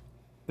now.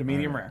 They're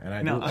medium rare. And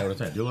I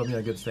do love me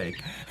a good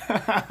steak.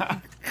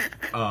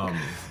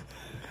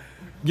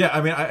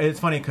 It's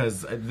funny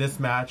because this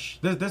match,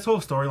 this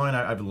whole storyline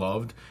I've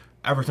loved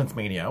ever since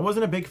Mania. I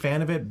wasn't a big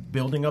fan of it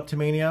building up to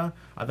Mania.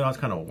 I thought it was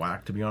kind of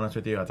whack, to be honest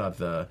with you. I thought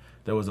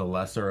there was a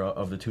lesser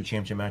of the two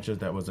championship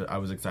matches I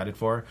was excited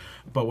for.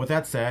 But with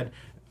that said,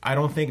 I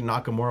don't think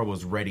Nakamura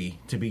was ready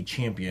to be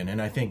champion,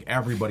 and I think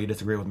everybody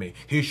disagreed with me.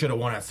 He should have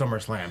won at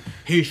SummerSlam.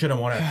 He should have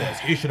won at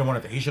this. He should have won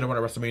at that. He should have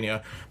won at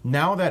WrestleMania.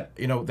 Now that,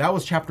 that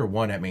was chapter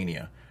 1 at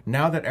Mania.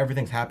 Now that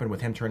everything's happened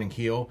with him turning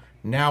heel,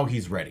 now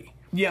he's ready.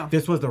 Yeah.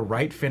 This was the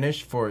right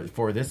finish for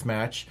this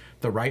match,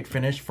 the right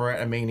finish for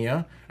a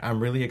Mania. I'm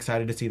really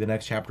excited to see the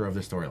next chapter of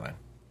this storyline.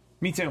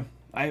 Me too.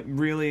 I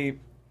really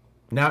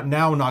Now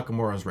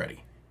Nakamura's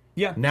ready.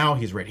 Yeah. Now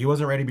he's ready. He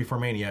wasn't ready before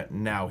Mania.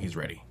 Now he's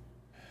ready.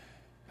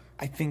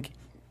 I think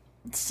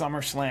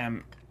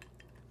SummerSlam,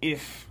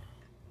 if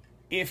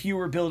you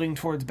were building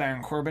towards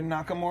Baron Corbin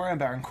Nakamura and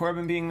Baron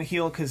Corbin being the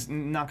heel because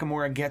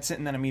Nakamura gets it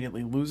and then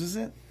immediately loses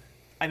it,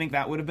 I think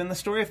that would have been the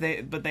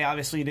story. But they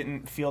obviously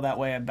didn't feel that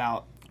way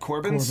about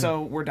Corbin.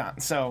 So we're done.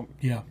 So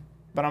Yeah.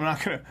 But I'm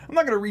not gonna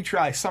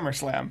retry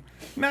SummerSlam.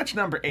 Match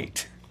number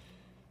 8,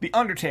 The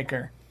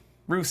Undertaker,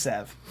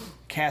 Rusev,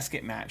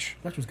 casket match.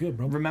 That was good,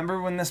 bro.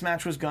 Remember when this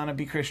match was gonna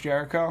be Chris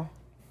Jericho?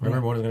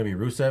 Remember when it was going to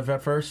be Rusev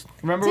at first?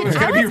 Remember Dude, when it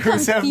was I gonna be was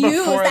Rusev confused.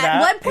 before At that?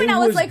 one point, I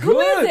was like, "Who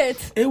is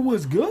it?" It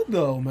was good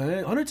though,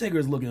 man. Undertaker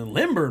is looking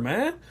limber,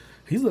 man.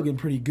 He's looking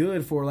pretty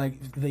good for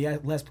like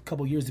the last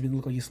couple years. He's been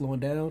looking like he's slowing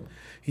down.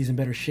 He's in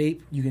better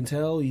shape. You can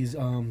tell he's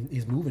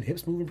moving,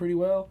 hips moving pretty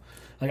well.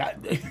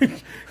 Like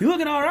he's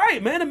looking all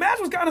right, man. The match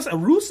was kind of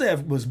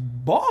Rusev was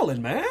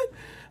balling, man.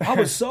 I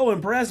was so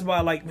impressed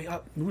by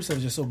Rusev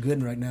is just so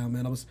good right now,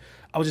 man. I was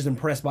just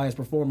impressed by his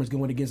performance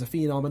going against a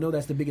Phenom. I know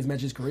that's the biggest match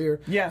of his career.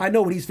 Yeah. I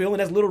know what he's feeling.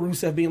 That's little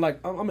Rusev being like,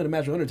 I'm in a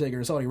match with Undertaker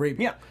in Saudi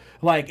Arabia.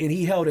 Yeah. And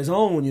he held his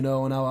own,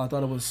 and I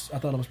thought it was a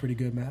pretty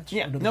good match.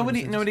 Yeah,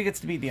 nobody gets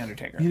to beat The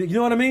Undertaker. You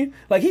know what I mean?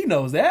 Like, he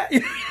knows that.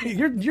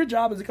 your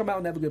job is to come out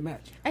and have a good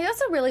match. I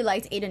also really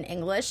liked Aiden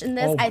English in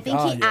this. Oh my I think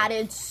God, he yeah.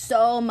 added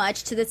so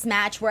much to this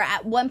match where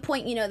at one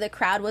point, the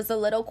crowd was a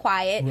little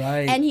quiet.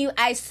 Right. And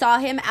I saw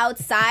him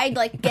outside,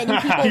 getting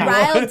people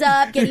riled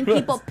up, getting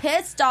people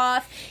pissed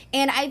off.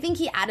 And I think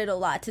he added a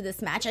lot to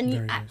this match.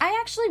 And I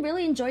actually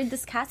really enjoyed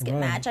this casket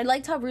match. I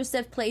liked how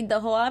Rusev played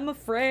the whole I'm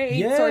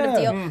afraid sort of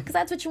deal. Because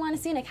that's what you want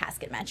to see in a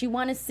casket match. You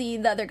want to see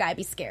the other guy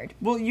be scared.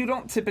 Well, you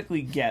don't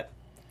typically get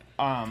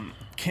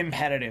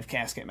competitive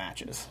casket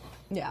matches.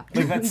 Yeah.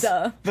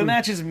 The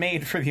match is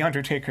made for The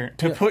Undertaker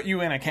to put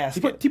you in a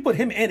casket. He put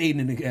him and Aiden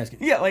in the casket.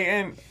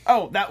 Yeah,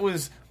 that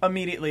was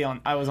immediately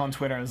I was on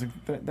Twitter. I was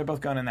like, they're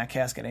both going in that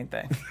casket, ain't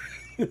they?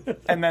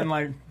 And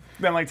then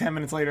 10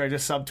 minutes later, I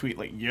just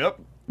subtweet yep.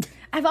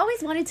 I've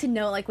always wanted to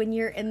know, when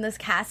you're in this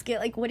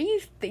casket, what are you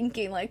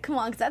thinking? Come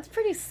on, because that's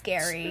pretty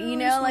scary,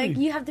 Seriously.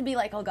 you have to be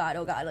oh God.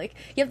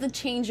 You have to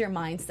change your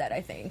mindset,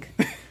 I think.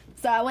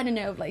 So I want to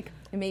know if,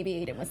 maybe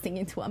Aiden was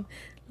singing to him.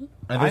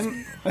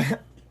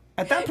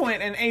 At that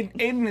point, and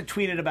Aiden had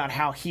tweeted about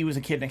how he was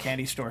a kid in a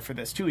candy store for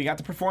this, too. He got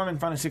to perform in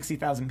front of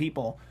 60,000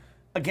 people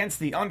against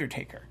The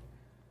Undertaker.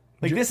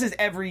 This is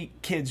every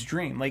kid's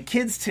dream.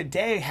 Kids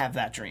today have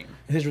that dream.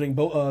 His thing,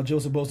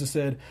 Joseph Bosa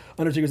said,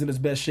 Undertaker's in his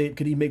best shape.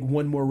 Could he make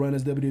one more run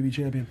as WWE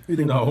champion? What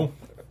do you think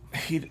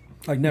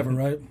about that? Never,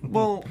 right?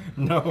 Well,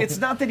 No. It's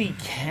not that he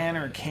can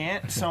or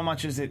can't so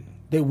much as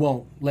They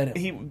won't let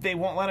him. they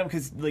won't let him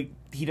because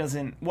he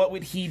doesn't. What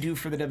would he do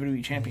for the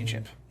WWE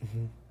championship?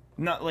 Mm-hmm.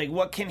 Not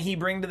what can he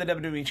bring to the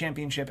WWE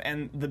championship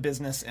and the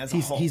business as a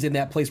whole? He's in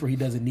that place where he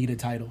doesn't need a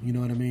title. You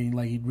know what I mean?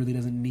 He really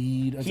doesn't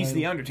need a title. He's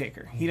the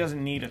Undertaker. He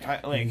doesn't need a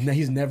title.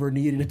 He's never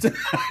needed a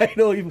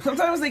title.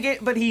 Sometimes they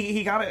get, but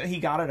he got it. He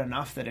got it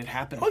enough that it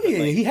happened. Oh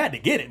yeah, he had to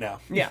get it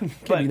now. Yeah,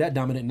 Can't be that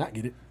dominant and not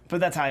get it.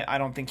 But that's how I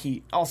don't think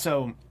he.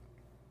 Also,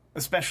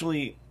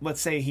 especially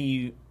let's say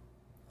he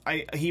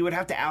would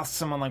have to ask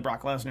someone like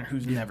Brock Lesnar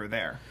who's never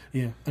there.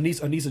 Yeah,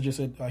 Anissa just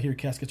said, "I hear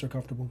caskets are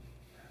comfortable."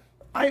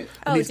 Dear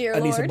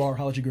Anissa Lord. Barr,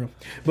 holla at your girl.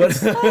 But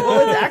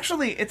Well,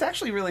 it's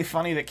actually really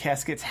funny that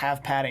caskets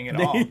have padding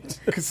at all.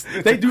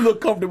 they do look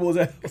comfortable as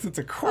that. It's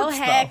a corpse. Oh,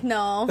 heck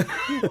though.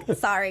 no.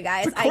 Sorry,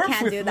 guys. It's a I corpse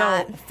can't with do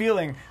that. No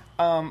feeling.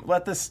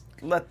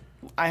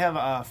 I have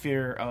a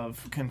fear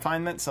of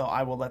confinement, so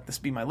I will let this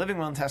be my living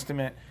will and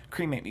testament.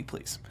 Cremate me,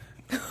 please.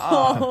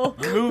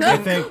 Moving I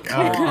think.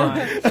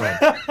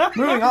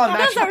 moving on.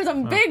 Those are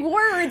some big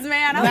words,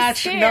 man. I'm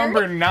Match scared.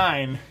 number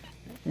 9.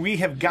 We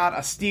have got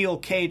a steel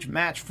cage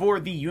match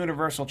for the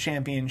Universal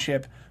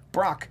Championship.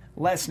 Brock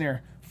Lesnar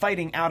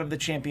fighting out of the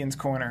champion's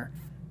corner,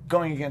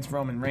 going against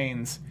Roman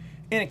Reigns.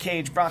 In a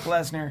cage, Brock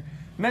Lesnar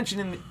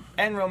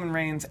and Roman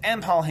Reigns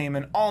and Paul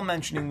Heyman all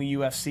mentioning the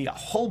UFC a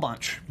whole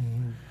bunch.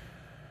 Mm-hmm.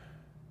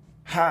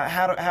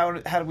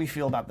 How do we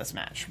feel about this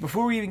match?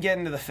 Before we even get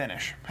into the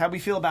finish, how do we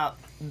feel about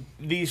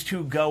these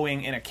two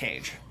going in a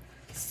cage?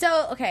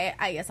 So, okay,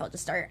 I guess I'll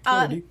just start.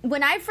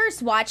 When I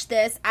first watched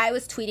this, I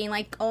was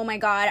tweeting oh my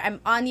God, I'm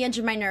on the edge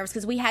of my nerves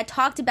because we had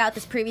talked about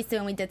this previously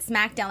when we did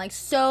SmackDown.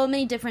 So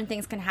many different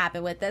things can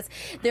happen with this.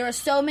 There are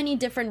so many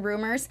different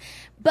rumors.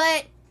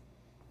 But,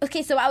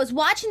 okay, so I was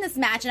watching this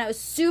match and I was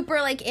super,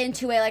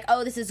 into it.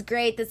 Oh, this is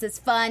great. This is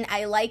fun.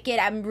 I like it.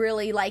 I'm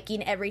really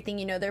liking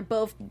everything. They're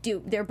both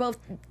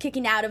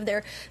kicking out of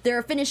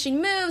their finishing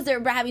moves.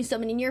 They're having so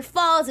many near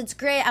falls. It's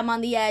great. I'm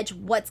on the edge.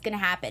 What's going to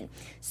happen?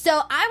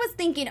 So I was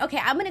thinking, okay,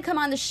 I'm going to come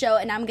on the show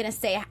and I'm going to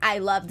say I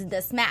loved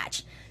this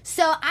match.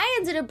 So I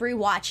ended up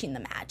rewatching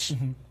the match.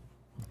 Mm-hmm.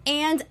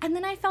 And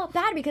then I felt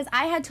bad because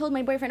I had told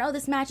my boyfriend, oh,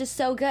 this match is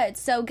so good,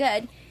 so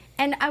good.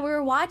 And we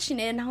were watching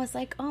it, and I was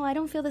like, oh, I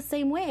don't feel the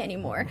same way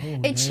anymore.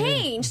 It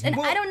changed, and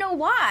I don't know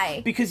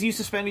why. Because you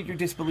suspended your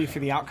disbelief for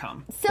the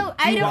outcome. So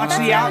I don't watch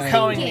know the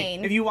outcome.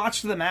 thinking. If you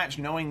watch the match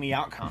knowing the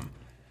outcome,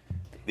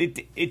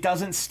 it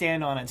doesn't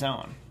stand on its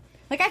own.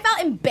 Like, I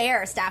felt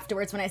embarrassed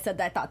afterwards when I said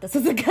that I thought this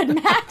was a good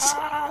match.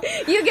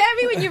 You get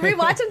me? When you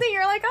rewatch something,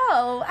 you're like,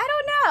 oh, I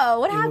don't know.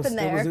 What happened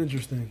there? It was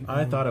interesting.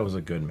 I thought it was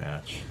a good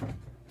match.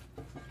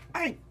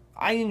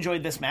 I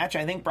enjoyed this match.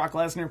 I think Brock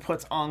Lesnar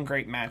puts on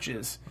great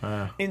matches.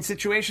 In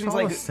situations It's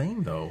all like the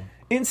same, though.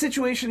 In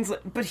situations,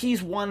 but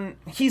he's one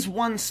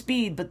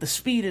speed, but the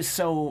speed is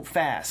so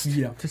fast.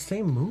 Yeah. It's the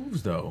same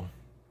moves, though.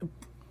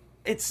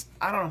 I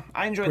don't know.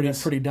 I enjoyed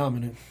this. Pretty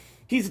dominant.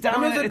 He's I mean,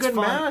 dominant. it's a good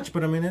fun. match,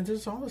 but I mean,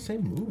 it's all the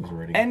same moves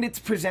already. And it's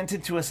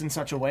presented to us in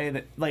such a way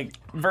that, like,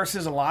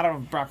 versus a lot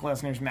of Brock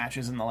Lesnar's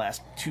matches in the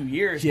last 2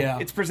 years,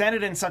 it's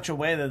presented in such a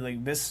way that,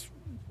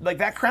 like,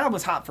 that crowd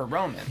was hot for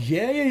Roman.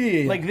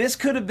 Yeah. Like, this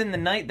could have been the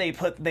night they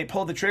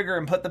pulled the trigger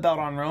and put the belt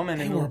on Roman,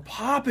 They and were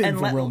popping and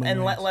for let Roman and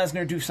Reigns. let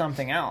Lesnar do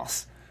something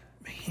else,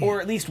 or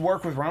at least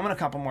work with Roman a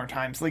couple more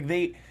times. Like,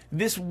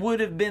 this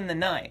would have been the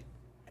night,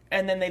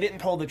 and then they didn't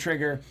pull the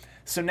trigger.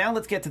 So now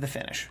let's get to the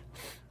finish.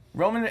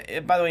 Roman,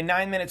 by the way,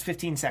 9 minutes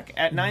 15 seconds.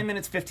 At 9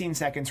 minutes 15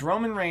 seconds,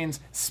 Roman Reigns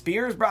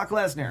spears Brock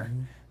Lesnar.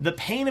 The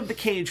pane of the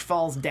cage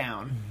falls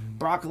down.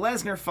 Brock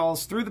Lesnar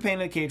falls through the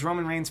pane of the cage.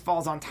 Roman Reigns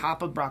falls on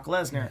top of Brock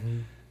Lesnar.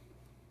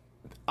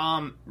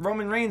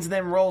 Roman Reigns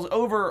then rolls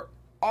over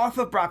off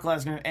of Brock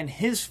Lesnar, and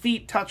his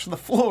feet touch the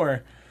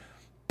floor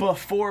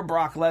before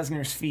Brock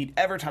Lesnar's feet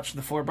ever touch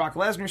the floor. Brock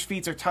Lesnar's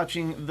feet are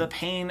touching the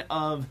pane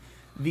of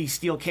the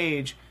steel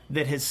cage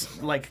that is,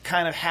 like,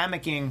 kind of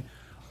hammocking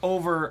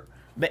over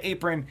the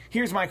apron.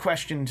 Here's my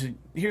question to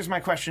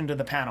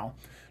the panel.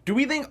 Do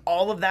we think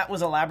all of that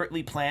was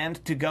elaborately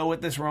planned to go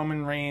with this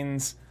Roman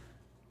Reigns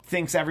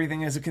thinks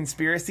everything is a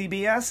conspiracy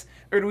BS?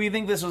 Or do we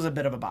think this was a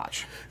bit of a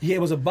botch? Yeah,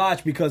 it was a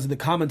botch because the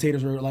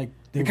commentators were like...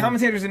 The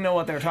commentators didn't know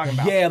what they were talking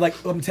about. Yeah, like,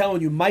 I'm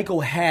telling you,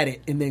 Michael had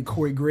it, and then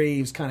Corey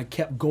Graves kind of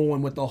kept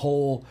going with the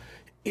whole...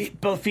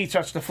 Both feet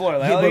touched the floor.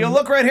 Like, you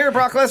look right here,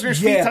 Brock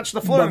Lesnar's feet touched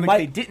the floor. And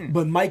they didn't.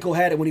 But Michael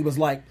had it when he was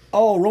like,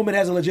 oh, Roman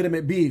has a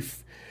legitimate beef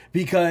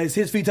because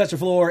his feet touched the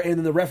floor, and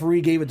then the referee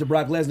gave it to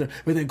Brock Lesnar.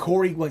 But then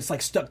Corey was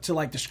like stuck to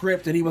like the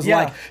script, and he was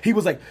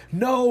like,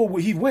 no,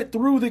 he went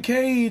through the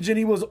cage, and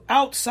he was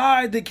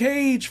outside the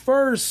cage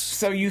first.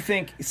 So you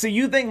think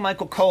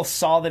Michael Cole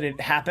saw that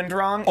it happened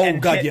wrong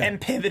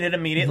and pivoted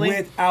immediately?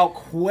 Without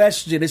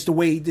question. It's the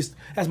way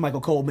that's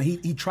Michael Cole, but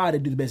he tried to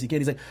do the best he can.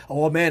 He's like,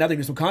 oh man, I think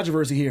there's some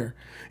controversy here.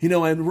 You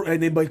know,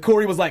 and then but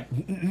Corey was like,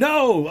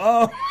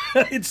 no,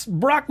 it's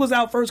Brock was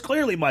out first,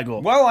 clearly,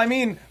 Michael. Well, I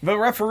mean, the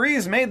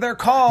referees made their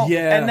call.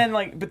 Yeah. And then,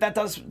 like, but that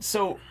does,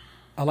 so...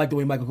 I like the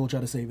way Michael Cole tried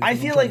to save it. I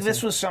feel like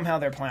this was somehow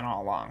their plan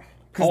all along.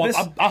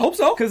 I hope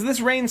so. Because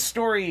this Reigns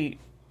story,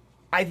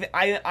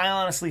 I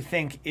honestly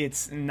think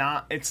it's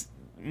not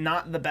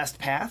the best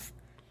path.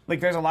 Like,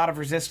 there's a lot of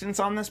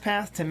resistance on this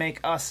path to make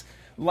us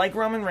like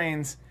Roman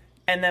Reigns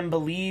and then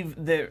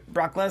believe that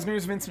Brock Lesnar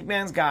is Vince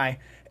McMahon's guy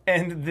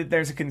and that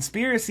there's a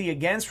conspiracy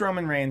against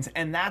Roman Reigns,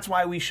 and that's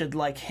why we should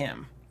like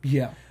him.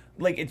 Yeah.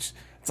 Like, it's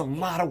a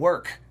lot of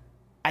work.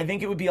 I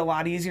think it would be a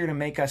lot easier to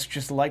make us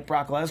just like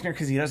Brock Lesnar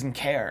because he doesn't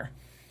care,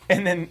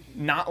 and then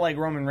not like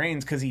Roman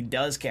Reigns because he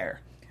does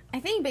care. I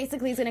think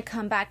basically he's going to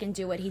come back and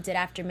do what he did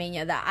after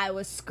Mania, that I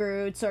was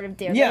screwed sort of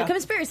deal. The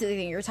conspiracy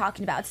thing you were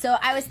talking about. So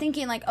I was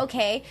thinking, like,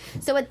 okay,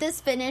 so at this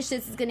finish,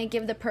 this is going to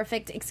give the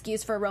perfect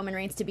excuse for Roman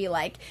Reigns to be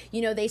like,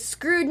 you know, they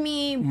screwed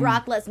me.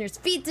 Brock Lesnar's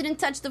feet didn't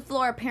touch the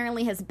floor.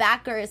 Apparently his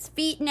back are his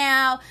feet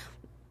now.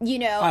 You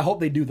know, I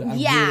hope they do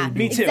that.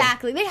 Me too.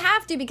 Exactly. They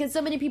have to because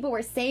so many people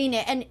were saying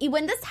it, and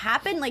when this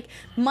happened, like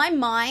my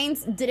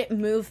mind didn't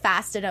move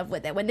fast enough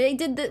with it. When they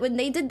did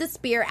the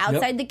spear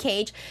outside the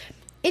cage,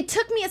 it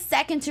took me a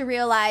second to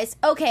realize,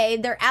 okay,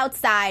 they're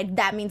outside.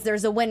 That means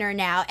there's a winner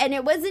now. And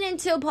it wasn't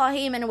until Paul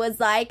Heyman was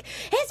like,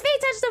 his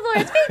feet touched the floor,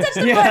 his feet touched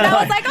the floor. And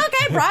I was like,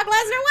 okay, Brock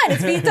Lesnar won.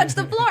 His feet touched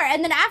the floor.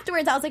 And then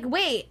afterwards, I was like,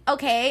 wait,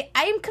 okay,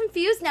 I am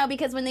confused now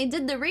because when they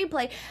did the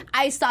replay,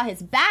 I saw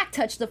his back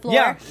touch the floor.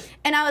 Yeah.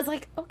 And I was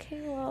like,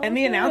 okay, well. And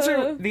the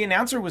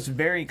announcer was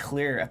very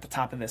clear at the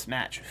top of this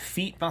match.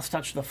 Feet must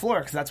touch the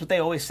floor because that's what they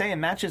always say in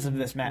matches of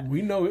this match.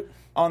 We know it.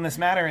 On this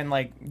matter, and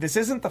like this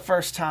isn't the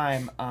first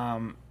time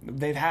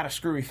they've had a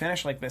screwy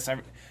finish like this. If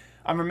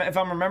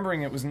I'm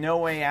remembering, it was No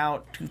Way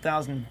Out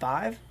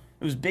 2005. It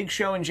was Big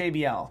Show and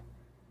JBL,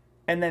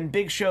 and then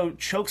Big Show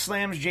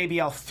chokeslams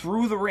JBL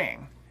through the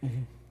ring,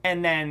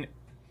 and then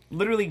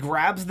literally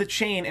grabs the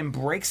chain and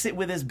breaks it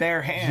with his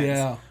bare hands.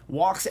 Yeah.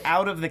 Walks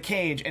out of the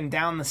cage and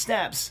down the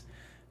steps,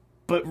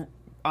 but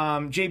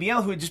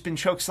JBL, who had just been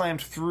chokeslammed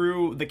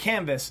through the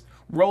canvas,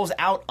 rolls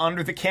out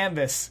under the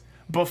canvas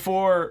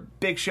before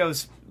Big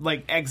Show's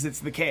like exits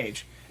the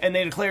cage, and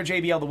they declare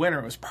JBL the winner.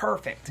 It was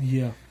perfect.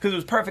 Yeah, because it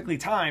was perfectly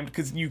timed.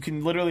 Because you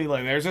can literally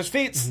like, there's his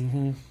feet,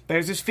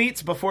 there's his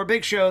feet before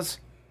Big Show's.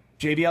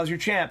 JBL's your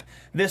champ.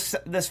 This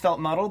felt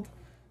muddled.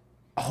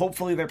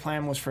 Hopefully, their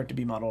plan was for it to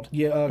be muddled.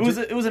 Yeah,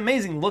 it was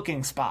amazing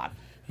looking spot.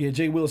 Yeah,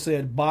 Jay Will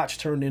said botch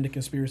turned into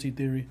conspiracy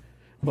theory.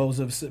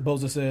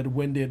 Boza said,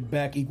 when did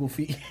back equal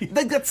feet?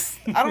 That's,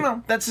 I don't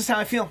know. That's just how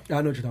I feel.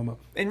 I know what you're talking about.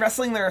 In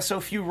wrestling, there are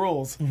so few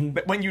rules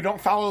that when you don't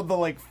follow the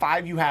like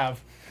 5 you have,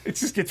 it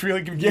just gets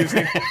really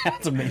confusing.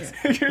 That's amazing.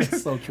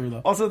 That's so true,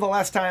 though. Also, the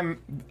last time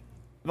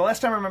the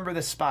last time I remember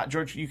this spot,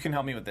 George, you can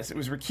help me with this. It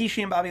was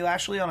Rikishi and Bobby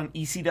Lashley on an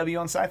ECW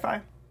on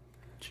Sci-Fi.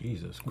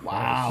 Jesus Christ.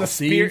 Wow. The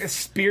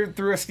speared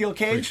through a steel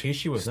cage.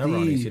 Rikishi was never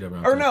on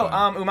ECW. Or no,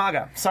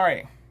 Umaga.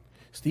 Sorry.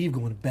 Steve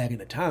going back in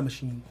the time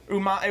machine.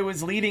 It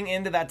was leading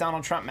into that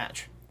Donald Trump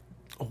match.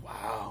 Oh,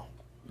 wow.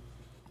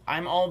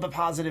 I'm all but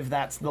positive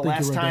that's the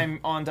last time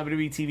on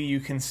WWE TV you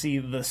can see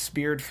the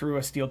speared through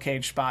a steel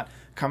cage spot.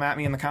 Come at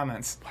me in the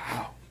comments.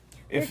 Wow.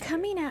 They're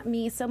coming at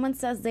me. Someone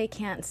says they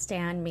can't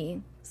stand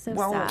me. So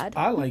sad.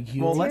 I like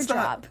you. Well, let's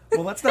not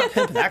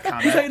pimp that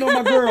comment. Who's hating on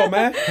my girl,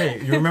 man?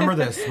 Hey, you remember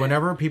this.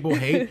 Whenever people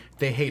hate,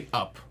 they hate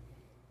up.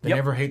 They Yep.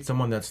 never hate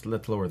someone that's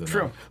lower than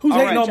them. Who's All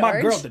hating right, on my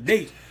George. girl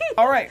today?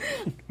 All right.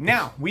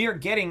 Now, we are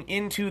getting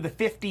into the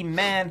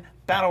 50-man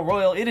Battle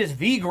Royal. It is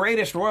the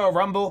greatest Royal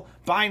Rumble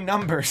by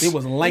numbers. It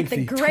was The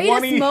lengthy. greatest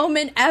 20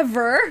 moment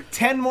ever.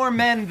 10 more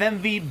men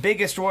than the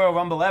biggest Royal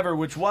Rumble ever,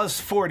 which was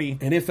 40.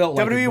 And it felt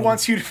like WWE it was.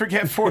 wants you to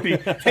forget 40.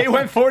 They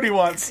went 40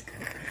 once.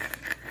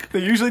 They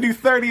usually do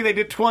 30. They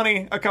did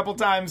 20 a couple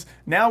times.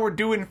 Now we're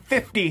doing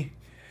 50.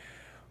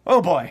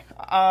 Oh, boy.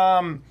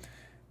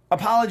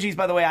 Apologies,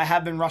 by the way, I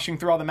have been rushing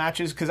through all the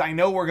matches because I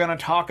know we're going to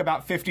talk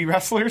about 50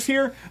 wrestlers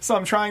here, so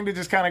I'm trying to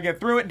just kind of get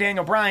through it.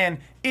 Daniel Bryan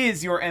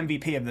is your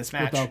MVP of this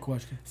match. Without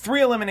question.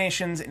 3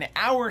 eliminations, an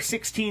hour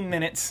 16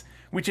 minutes,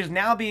 which is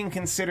now being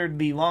considered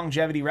the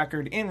longevity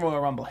record in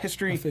Royal Rumble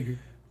history. I figured.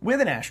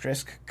 With an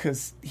asterisk,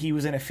 because he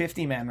was in a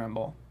 50-man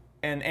Rumble,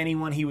 and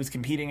anyone he was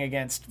competing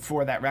against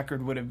for that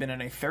record would have been in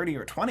a 30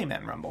 or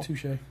 20-man Rumble.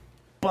 Touche.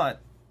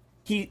 But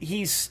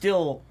he's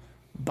still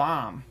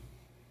bomb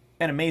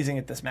and amazing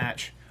at this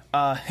match.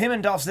 Him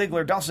and Dolph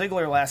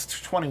Ziggler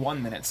lasts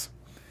 21 minutes.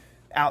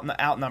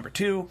 Out number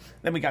 2.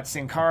 Then we got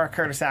Sin Cara,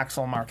 Curtis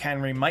Axel, Mark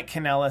Henry, Mike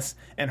Kanellis,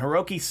 and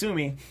Hiroki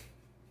Sumi.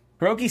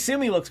 Hiroki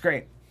Sumi looks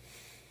great.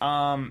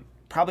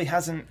 Probably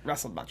hasn't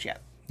wrestled much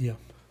yet. Yeah.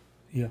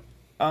 Yeah.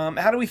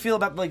 How do we feel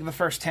about like the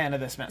first 10 of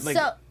this match? Like,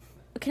 So,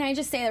 can I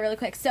just say that really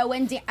quick? So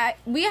when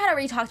we had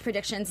already talked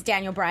predictions,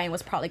 Daniel Bryan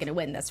was probably going to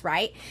win this,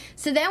 right?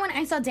 So then when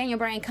I saw Daniel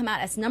Bryan come out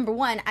as number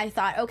 1, I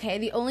thought, okay,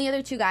 the only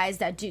other 2 guys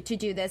that do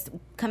this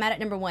come out at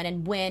number 1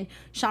 and win,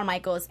 Shawn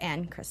Michaels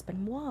and Chris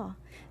Benoit.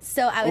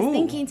 So I was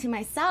thinking to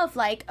myself,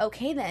 like,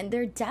 okay, then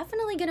they're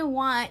definitely going to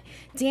want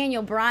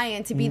Daniel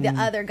Bryan to be the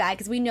other guy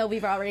because we know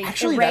we've already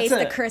erased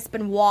the Chris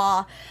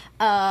Benoit.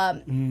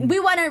 We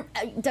want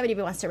to,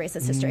 WWE wants to erase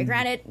this history.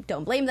 Granted,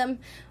 don't blame them.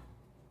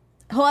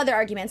 Whole other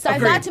argument. So I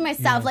thought to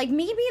myself, like,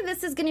 maybe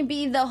this is going to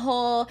be the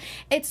whole,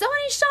 it's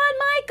only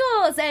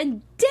Shawn Michaels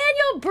and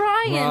Daniel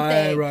Bryan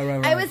thing.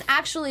 Right. I was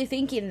actually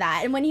thinking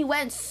that. And when he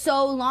went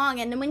so long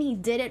and then when he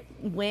didn't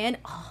win,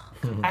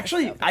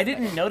 actually, I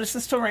didn't notice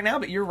this till right now,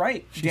 but you're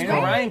right.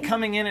 Daniel Bryan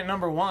coming in at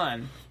number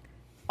 1.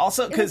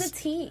 Also, it was a because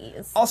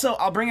tease. also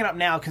I'll bring it up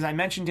now because I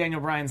mentioned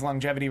Daniel Bryan's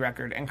longevity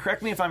record, and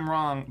correct me if I'm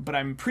wrong, but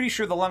I'm pretty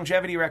sure the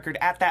longevity record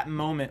at that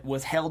moment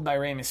was held by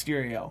Rey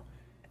Mysterio.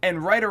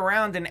 And right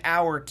around an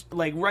hour,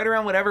 like right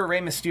around whatever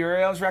Rey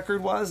Mysterio's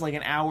record was, like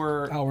an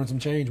hour And some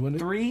change, wasn't it?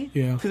 3,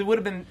 Yeah. because it would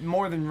have been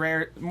more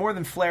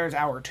than Flair's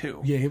hour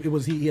 2. Yeah, it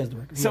was. He has the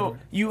record. So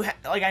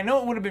I know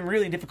it would have been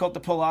really difficult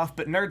to pull off,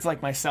 but nerds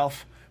like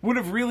myself would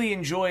have really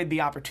enjoyed the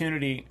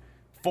opportunity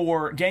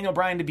for Daniel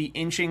Bryan to be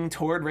inching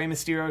toward Rey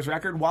Mysterio's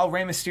record while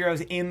Rey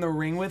Mysterio's in the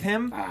ring with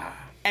him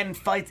and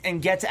fights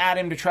and gets at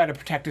him to try to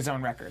protect his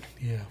own record.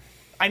 Yeah.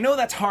 I know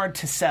that's hard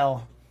to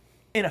sell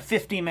in a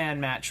 50-man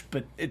match,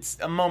 but it's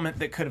a moment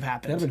that could have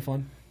happened. That'd have been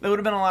fun. That would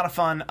have been a lot of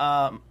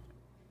fun.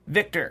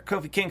 Victor,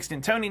 Kofi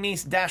Kingston, Tony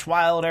Nese, Dash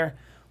Wilder,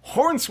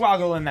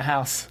 Hornswoggle in the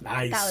house.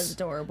 Nice. That was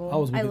adorable. I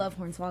was with it. love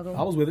Hornswoggle.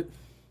 I was with it.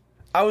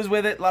 I was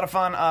with it. A lot of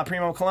fun.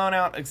 Primo Colon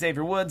out.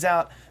 Xavier Woods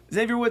out.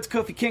 Xavier Woods,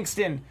 Kofi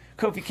Kingston.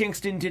 Kofi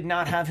Kingston did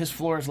not have his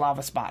floor as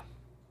lava spot.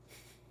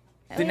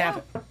 Didn't have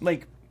it.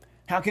 Like,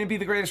 how can it be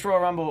the greatest Royal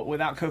Rumble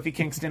without Kofi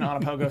Kingston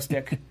on a pogo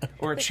stick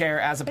or a chair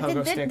as a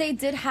pogo stick? They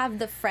did have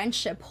the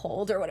friendship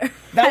hold or whatever.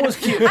 That was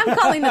cute. I'm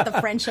calling that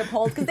the friendship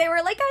hold because they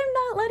were like, I'm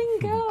not letting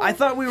go. I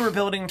thought we were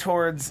building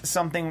towards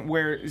something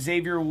where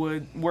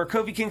where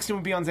Kofi Kingston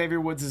would be on Xavier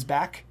Woods'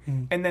 back,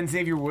 and then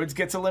Xavier Woods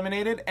gets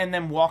eliminated, and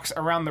then walks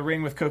around the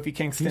ring with Kofi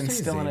Kingston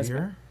still in his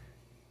back.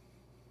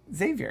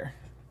 Xavier.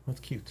 That's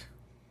cute.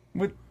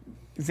 With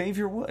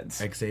Xavier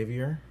Woods.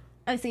 Xavier?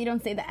 Oh, so you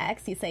don't say the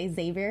X, you say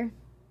Xavier?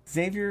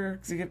 Xavier.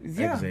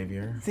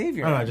 Xavier.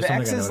 Xavier. I don't know, just the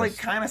X something I is like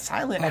noticed. kind of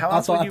silent. How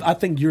else Also, would you? I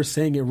think you're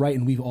saying it right,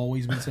 and we've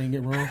always been saying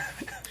it wrong.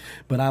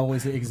 But I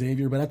always say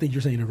Xavier, but I think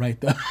you're saying it right,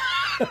 though.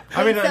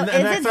 I mean, So and is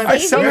it next time,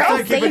 Xavier next or time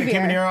keep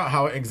Xavier? it out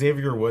how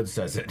Xavier Woods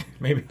says it.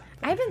 Maybe.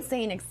 I've been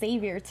saying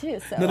Xavier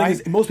too, so. The thing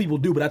is, most people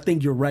do, but I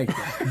think you're right.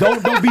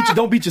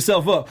 Don't beat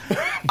yourself up.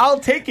 I'll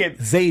take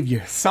it.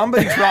 Xavier.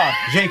 Somebody's wrong.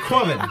 Jay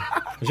Quillen.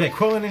 Is Jay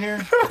Quillen in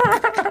here?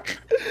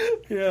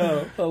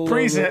 Yeah, I love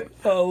Praise it.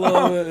 I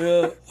love it.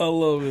 Yeah, I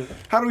love it.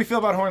 How do we feel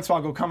about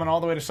Hornswoggle coming all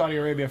the way to Saudi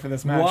Arabia for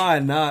this match? Why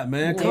not,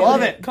 man?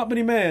 Love it.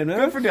 Company man, man.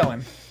 Good for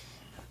Dylan.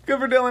 Good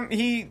for Dylan.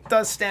 He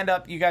does stand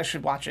up. You guys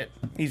should watch it.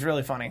 He's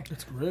really funny.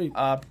 That's great.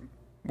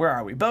 Where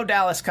are we? Bo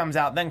Dallas comes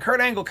out. Then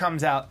Kurt Angle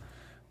comes out.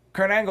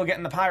 Kurt Angle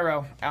getting the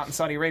pyro out in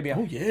Saudi Arabia.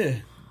 Oh yeah,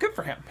 Good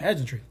for him.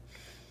 pageantry.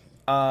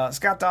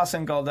 Scott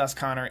Dawson, Goldust,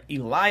 Connor,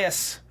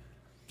 Elias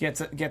gets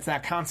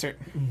that concert.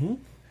 Mm-hmm.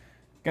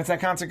 Gets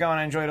that concert going.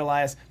 I enjoyed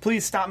Elias.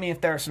 Please stop me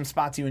if there are some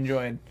spots you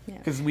enjoyed,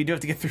 because we do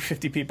have to get through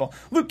 50 people.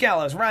 Luke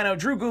Gallows, Rhino,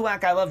 Drew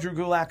Gulak. I love Drew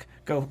Gulak.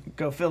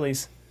 Go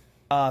Phillies.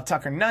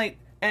 Tucker Knight,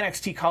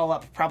 NXT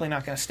call-up. Probably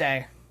not going to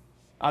stay.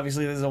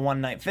 Obviously, this is a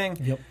one-night thing.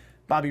 Yep.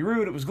 Bobby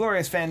Roode. It was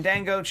Glorious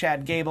Fandango.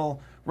 Chad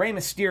Gable. Rey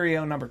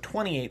Mysterio, number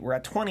 28. We're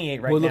at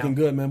 28 right now. Boy, looking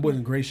good, man. Boy's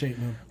in great shape,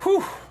 man.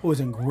 Whew. Boy's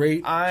in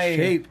great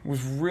shape. I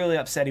was really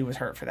upset he was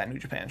hurt for that New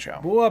Japan show.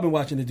 Boy, I've been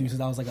watching this dude since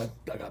I was like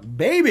a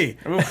baby.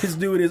 This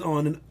dude is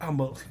on, and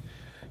I'm a...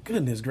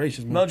 Goodness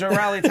gracious, man. Mojo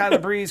Rawley, Tyler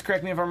Breeze.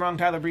 Correct me if I'm wrong.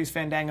 Tyler Breeze,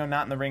 Fandango,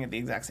 not in the ring at the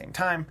exact same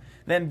time.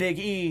 Then Big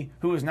E,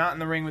 who was not in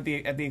the ring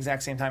at the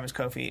exact same time as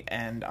Kofi,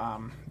 and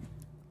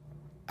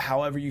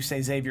however you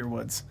say Xavier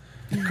Woods.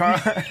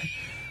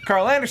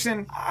 Carl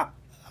Anderson,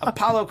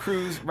 Apollo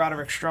Crews,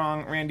 Roderick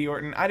Strong, Randy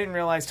Orton. I didn't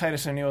realize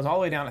Titus O'Neil was all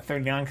the way down at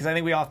 39, because I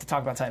think we all have to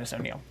talk about Titus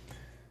O'Neil.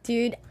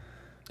 Dude.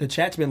 The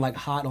chat's been like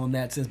hot on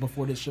that since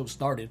before this show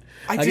started.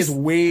 I guess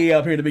way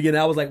up here in the beginning,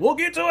 I was like, we'll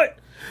get to it.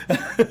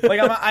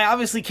 I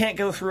obviously can't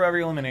go through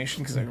every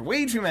elimination because there are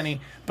way too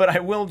many, but I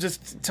will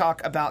just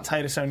talk about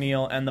Titus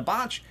O'Neil and the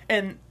botch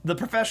and the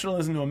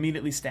professionalism to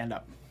immediately stand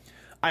up.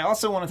 I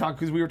also want to talk,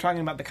 because we were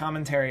talking about the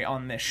commentary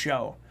on this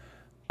show.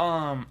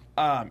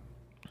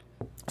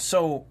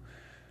 So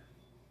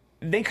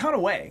they cut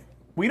away.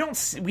 We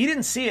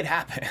didn't see it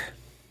happen.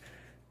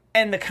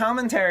 And the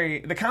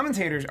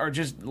commentators are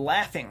just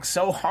laughing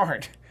so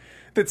hard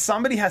that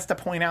somebody has to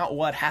point out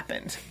what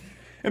happened.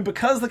 And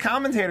because the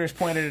commentators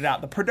pointed it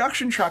out, the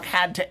production truck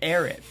had to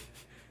air it.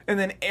 And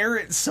then air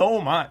it so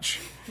much.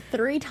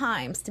 3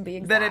 times, to be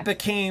exact. That it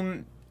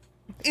became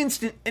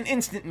an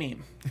instant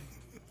meme.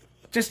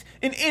 Just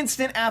an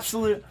instant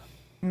absolute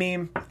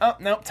meme. Oh,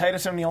 nope,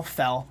 Titus O'Neil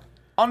fell.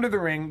 Under the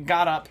ring,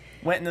 got up,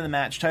 went into the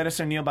match. Titus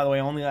O'Neil, by the way,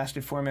 only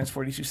lasted 4 minutes,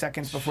 42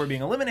 seconds before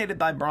being eliminated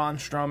by Braun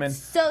Strowman.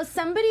 So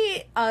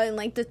somebody in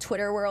like the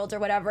Twitter world or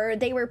whatever,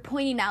 they were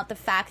pointing out the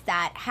fact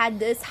that had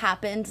this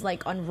happened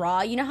like on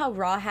Raw, you know how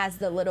Raw has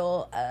the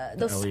little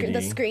the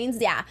screens?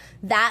 Yeah.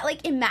 That,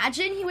 like,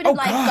 imagine he would have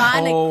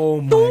gone like,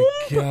 oh my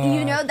God.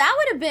 You know, that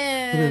would have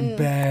been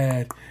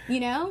bad. You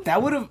know?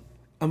 That would have...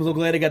 I'm so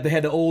glad they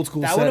had the old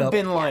school that setup. That would have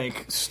been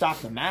like, stop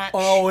the match.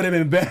 Oh, it would have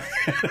been bad.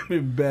 It would have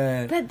been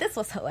bad. But this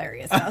was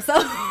hilarious, though.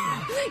 So,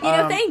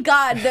 thank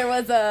God there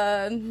was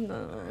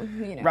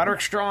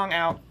Roderick Strong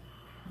out.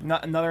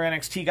 Another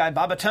NXT guy,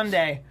 Baba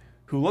Tunde,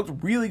 who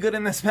looked really good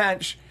in this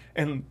match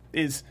and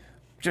is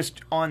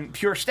just on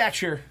pure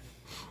stature.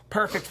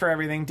 Perfect for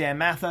everything. Dan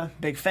Matha,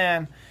 big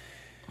fan.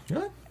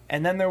 Really?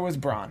 And then there was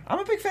Braun. I'm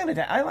a big fan of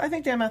Dan. I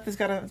think Dan Matha's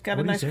got a nice... What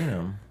are you seeing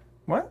him?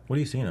 What? What are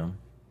you seeing him?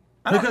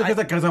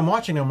 Because I'm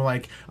watching him,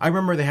 like, I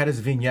remember they had his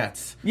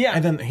vignettes. Yeah.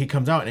 And then he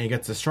comes out and he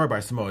gets destroyed by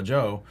Samoa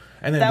Joe.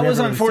 And then that was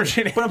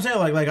unfortunate. But I'm saying,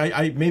 like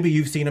I maybe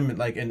you've seen him,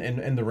 like,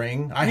 in the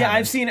ring.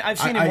 I've seen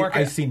him work.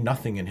 I've seen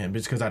nothing in him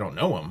just because I don't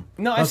know him.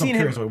 No, I've seen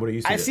him. What do you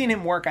see? I've seen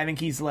him work. I think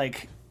he's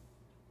like,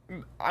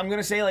 I'm going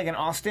to say like an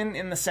Austin,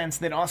 in the sense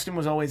that Austin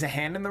was always a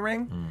hand in the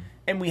ring.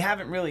 And we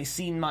haven't really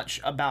seen much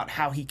about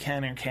how he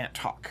can or can't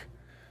talk.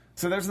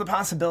 So there's the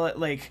possibility,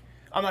 like,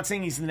 I'm not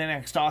saying he's the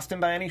next Austin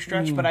by any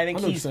stretch, but I think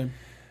he's...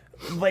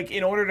 Like,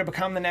 in order to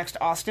become the next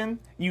Austin,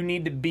 you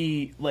need to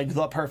be, like,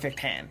 the perfect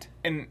hand.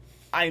 And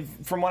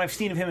from what I've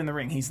seen of him in the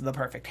ring, he's the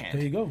perfect hand.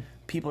 There you go.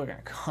 People are going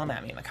to come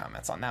at me in the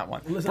comments on that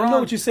one. Listen, I know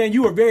what you're saying.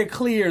 You were very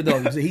clear, though.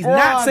 He's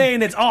not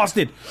saying it's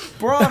Austin.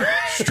 Braun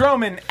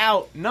Strowman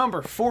out,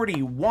 number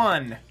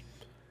 41.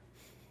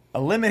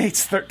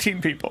 Eliminates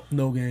 13 people.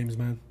 No games,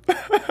 man.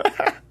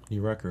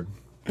 New record.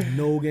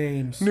 No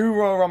games. New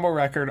Royal Rumble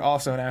record,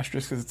 also an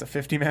asterisk, because it's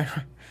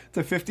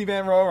a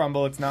 50-man Royal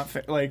Rumble. It's not,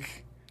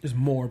 like... There's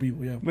more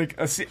people, yeah. Like,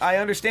 I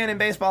understand in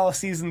baseball a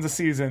season's a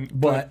season,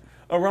 but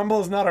a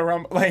Rumble is not a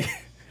Rumble. Like,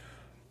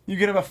 you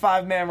could have a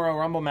 5-man Royal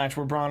Rumble match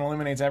where Braun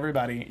eliminates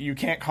everybody. You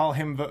can't call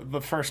him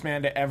the first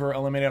man to ever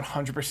eliminate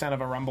 100%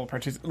 of a Rumble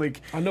participant.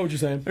 Like, I know what you're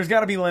saying. There's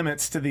got to be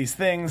limits to these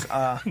things.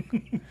 Ty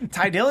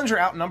Dillinger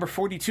out number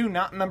 42,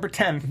 not number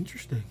 10.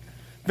 Interesting.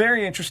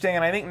 Very interesting,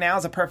 and I think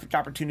now's a perfect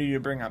opportunity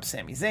to bring up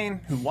Sami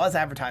Zayn, who was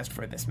advertised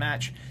for this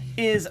match,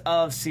 is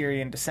of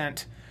Syrian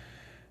descent.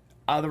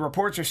 The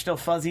reports are still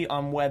fuzzy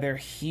on whether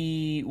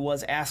he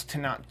was asked to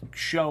not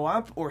show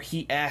up or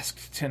he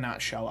asked to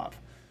not show up,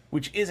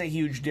 which is a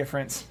huge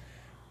difference.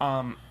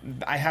 I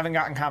haven't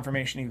gotten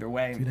confirmation either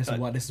way. See, this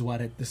is why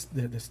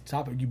this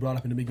topic you brought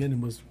up in the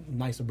beginning was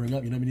nice to bring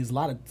up. You know what I mean? There's a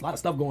lot of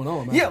stuff going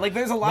on, man. Yeah, like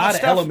there's a lot of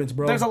stuff, elements,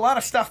 bro. There's a lot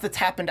of stuff that's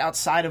happened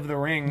outside of the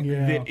ring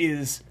that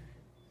is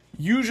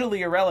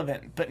usually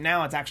irrelevant, but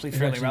now it's actually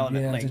fairly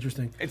relevant. Yeah, like, it's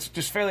interesting. It's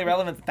just fairly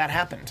relevant that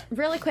happened.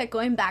 Really quick,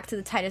 going back to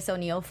the Titus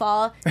O'Neil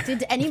fall,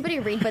 did anybody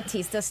read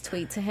Batista's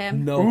tweet to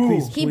him? No,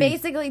 please. He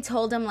basically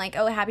told him, like,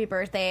 oh, happy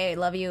birthday,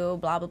 love you,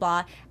 blah, blah,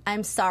 blah.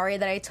 I'm sorry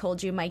that I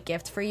told you my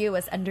gift for you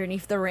was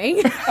underneath the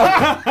ring.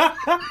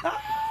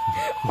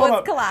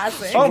 What's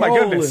classic? Oh, my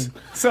goodness.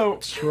 So,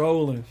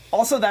 trolling.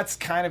 Also, that's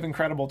kind of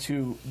incredible,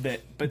 too,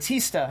 that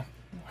Batista,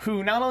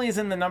 who not only is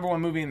in the #1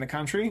 movie in the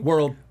country...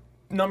 World.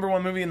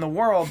 #1 movie in the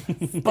world.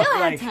 But Still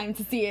had time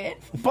to see it.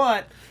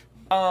 But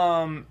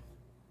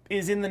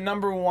is in the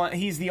 #1.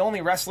 He's the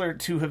only wrestler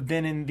to have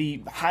been in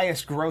the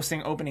highest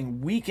grossing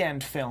opening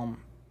weekend film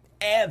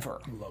ever.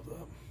 Love that.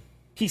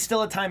 He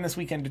still had time this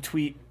weekend to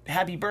tweet,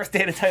 "Happy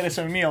birthday to Titus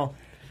O'Neil,"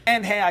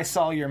 and "Hey, I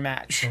saw your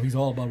match." Oh, he's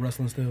all about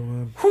wrestling still,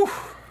 man. Whew.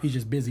 He's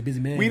just busy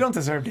man. We don't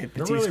deserve to hit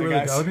They're Batista, really,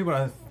 guys. other people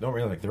don't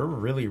really like. They're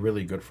really,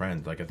 really good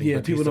friends. Like I think Yeah,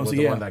 Batista people don't was see-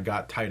 the yeah. one that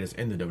got Titus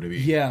in the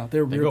WWE. Yeah,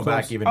 they're They real go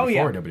close. back even Oh,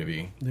 before yeah.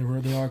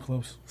 WWE. They are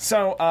close.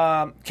 So,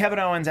 Kevin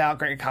Owens out,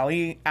 Great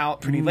Khali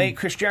out pretty late,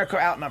 Chris Jericho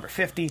out, number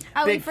 50.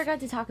 Oh, we Big- forgot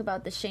to talk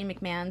about the Shane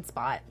McMahon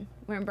spot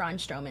where Braun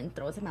Strowman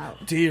throws him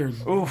out. Dear,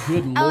 good lord.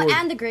 Oh,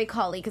 and the Great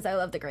Khali, because I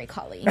love the Great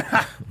Khali.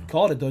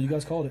 Called it though. You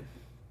guys called it.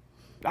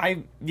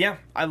 I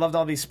loved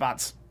all these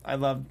spots. I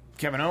loved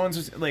Kevin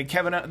Owens, like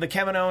the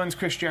Kevin Owens,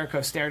 Chris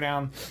Jericho stare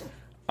down.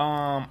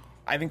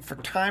 I think for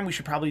time we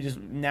should probably just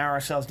narrow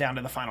ourselves down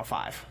to the final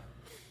 5.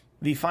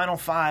 The final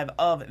 5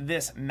 of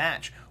this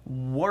match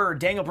were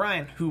Daniel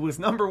Bryan, who was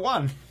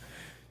 #1,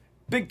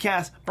 Big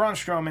Cass, Braun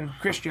Strowman,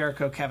 Chris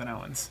Jericho, Kevin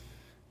Owens.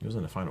 He was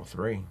in the final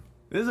 3.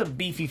 This is a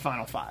beefy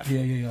final 5.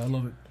 Yeah. I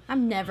love it.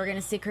 I'm never going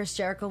to see Chris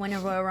Jericho win a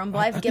Royal Rumble.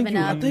 I I've think given you-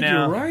 up. I think No.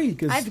 you're right.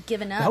 'Cause I've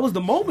given up. That was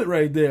the moment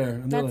right there.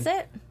 And they're That's like,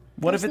 it.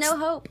 What if There's it's no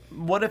hope.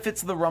 What if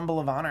it's the Rumble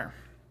of Honor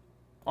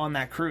on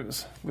that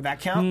cruise? Would that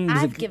count?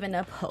 I've given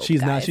up hope.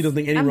 She's not. guys. She doesn't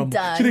think any I'm rumble.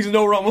 Done. She thinks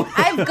no rumble.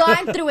 I've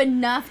gone through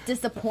enough I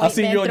disappointment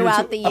seen you on throughout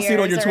your. the years. I seen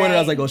on your Twitter. alright? I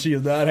was like, oh, she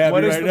is not happy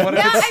What is- right now. what No,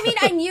 if I mean,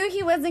 I knew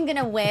he wasn't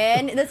gonna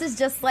win. This is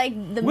just like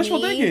the Wishful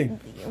me. thinking.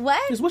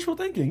 What? It's wishful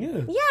thinking.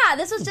 Yeah. Yeah,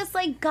 this was just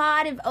like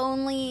God, if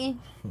only.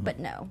 But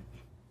no.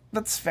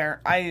 That's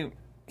fair. I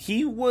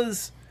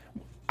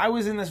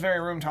was in this very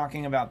room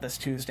talking about this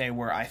Tuesday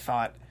where I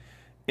thought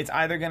it's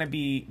either going to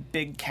be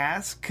Big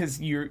Cass because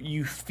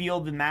you feel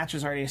the match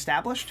is already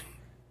established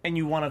and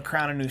you want to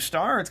crown a new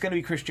star, or it's going to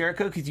be Chris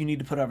Jericho because you need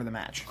to put over the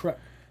match. Correct.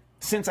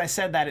 Since I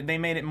said that, they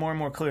made it more and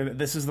more clear that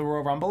this is the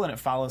Royal Rumble and it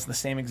follows the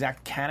same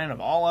exact canon of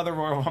all other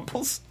Royal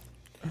Rumbles,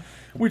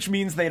 which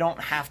means they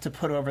don't have to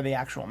put over the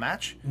actual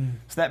match.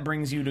 So that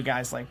brings you to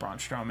guys like Braun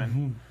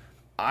Strowman.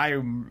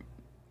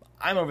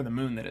 I'm over the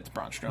moon that it's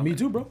Braun Strowman. Me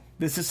too, bro.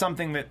 This is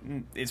something that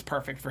is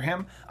perfect for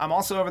him. I'm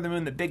also over the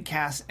moon that Big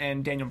Cass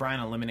and Daniel Bryan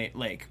eliminate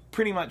Lake.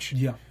 Pretty much,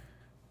 Yeah.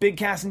 Big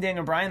Cass and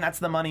Daniel Bryan, that's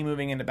the money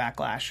moving into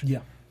Backlash. Yeah.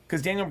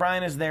 Because Daniel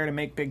Bryan is there to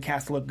make Big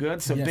Cass look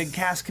good, so Yes. Big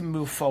Cass can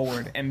move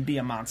forward and be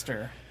a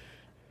monster.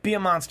 Be a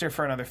monster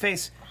for another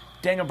face.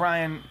 Daniel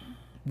Bryan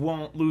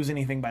won't lose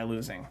anything by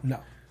losing. No.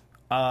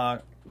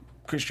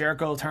 Chris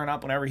Jericho will turn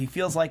up whenever he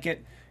feels like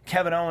it.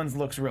 Kevin Owens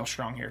looks real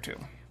strong here, too.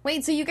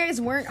 Wait, so you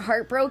guys weren't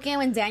heartbroken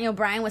when Daniel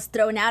Bryan was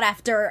thrown out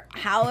after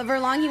however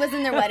long he was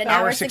in there? What, an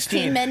hour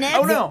 16 minutes?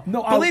 Oh, no.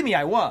 No, Believe me,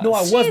 I was. No, I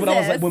was, but I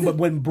was like, Jesus.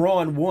 when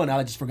Braun won,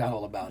 I just forgot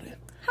all about it.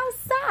 How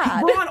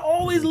sad. Braun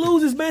always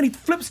loses, man. He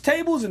flips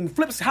tables and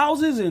flips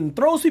houses and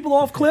throws people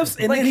off cliffs,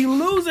 and then he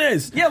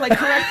loses. Yeah, like,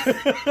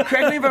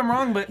 correct me if I'm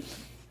wrong, but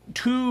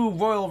 2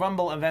 Royal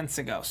Rumble events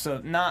ago, so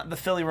not the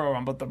Philly Royal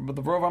Rumble, but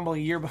the Royal Rumble a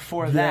year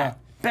before that,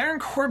 Baron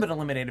Corbin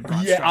eliminated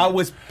Braun Yeah, Strowman. I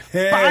was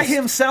pissed. By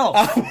himself.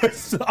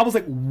 I was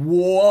like,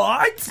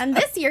 what? And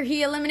this year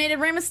he eliminated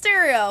Rey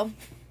Mysterio.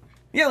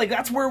 Yeah, like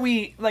that's where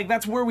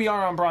we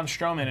are on Braun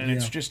Strowman, and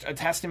it's Yeah. just a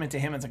testament to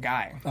him as a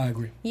guy. I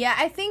agree. Yeah,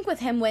 I think with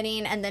him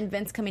winning and then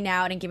Vince coming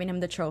out and giving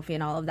him the trophy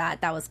and all of that,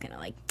 that was kind of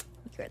like,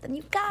 you're the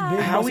new guy.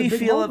 Big- How That's a we big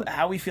feel moment.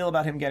 how we feel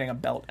about him getting a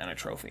belt and a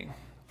trophy.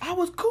 I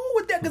was cool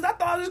with that because I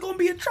thought it was going to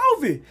be a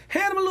trophy.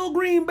 Hand him a little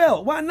green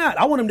belt. Why not?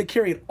 I want him to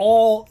carry it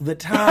all the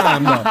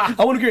time, though. I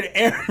want him to carry it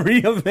every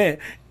event,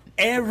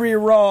 every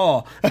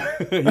Raw.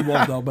 He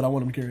won't, though, but I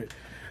want him to carry it.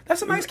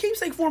 That's a nice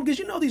keepsake for him because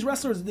you know these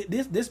wrestlers,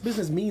 this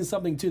business means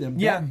something to them.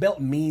 Yeah. That belt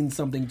means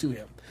something to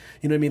him.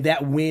 You know what I mean?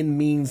 That win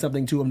means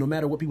something to him. No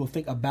matter what people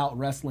think about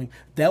wrestling,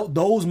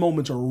 those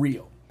moments are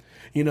real.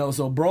 You know,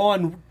 so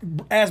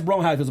ask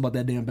Braun how he feels about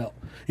that damn belt.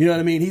 You know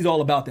what I mean? He's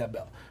all about that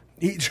belt.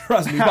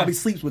 Trust me, he probably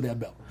sleeps with that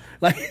belt.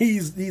 Like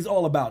he's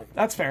all about it.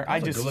 That's fair.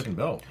 It's a good looking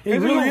belt. It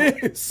really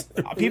is.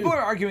 People are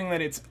arguing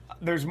that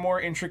there's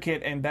more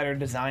intricate and better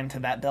design to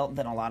that belt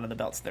than a lot of the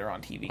belts that are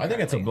on TV. I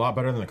think it's a currently. lot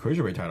better than the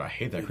cruiserweight title. I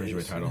hate that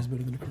cruiserweight title. It's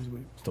better than the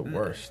cruiserweight. It's the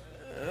worst.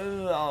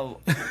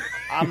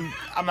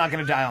 I'm not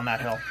going to die on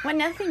that hill. When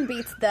nothing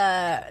beats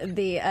the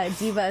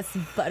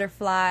Divas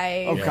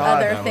butterfly God,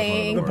 other that was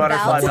thing. The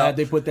butterfly belt. belt.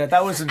 They put that.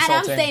 That was And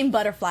insulting. I'm saying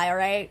butterfly, all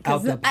right?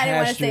 Because Out the I didn't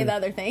want to say pasture. the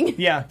other thing.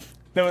 Yeah.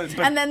 But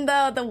And then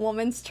the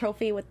woman's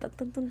trophy with the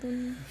dun, dun,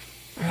 dun.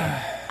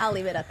 Okay, I'll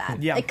leave it at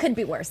that. Yeah. It could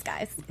be worse,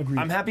 guys.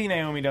 I'm happy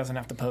Naomi doesn't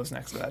have to pose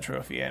next to that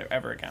trophy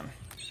ever again.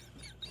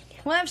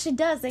 Well, if she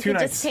does, they Two could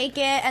nights. just take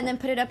it and then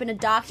put it up in a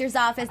doctor's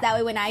office. That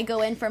way, when I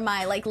go in for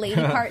my lady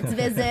parts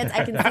visits,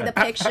 I can see the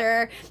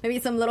picture, maybe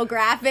some little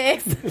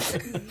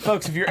graphics.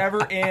 Folks, if you're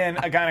ever in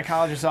a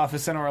gynecologist's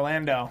office in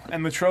Orlando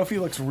and the trophy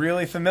looks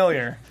really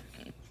familiar,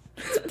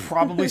 it's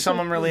probably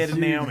someone related to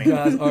Naomi. You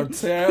guys are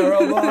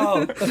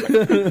terrible.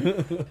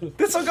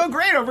 This will go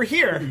great over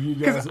here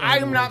because guys are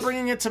I'm the not worst.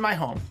 bringing it to my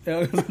home.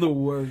 It's the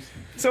worst.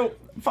 So,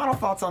 final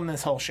thoughts on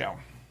this whole show.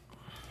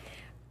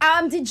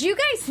 Did you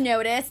guys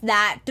notice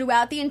that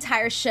throughout the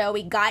entire show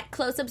we got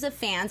close-ups of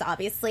fans,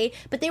 obviously,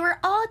 but they were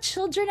all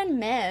children and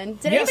men?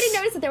 Did Yes. anybody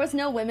notice that there was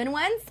no women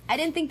ones? I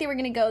didn't think they were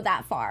going to go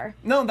that far.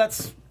 No,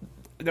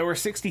 there were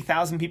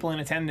 60,000 people in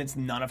attendance,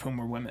 none of whom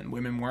were women.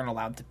 Women weren't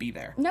allowed to be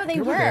there. No,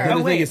 they were. And the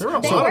thing wait, is, there were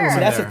a They lot of were. women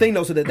that's there. the thing,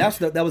 though. So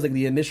that was like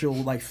the initial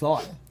like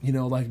thought,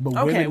 like, but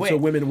Okay, women, so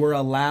wait. women were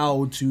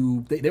allowed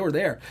to. They were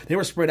there. They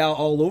were spread out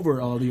all over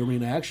the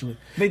arena. Actually,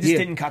 They just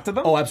didn't cut to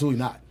them? Oh, absolutely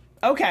not.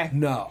 Okay.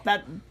 No.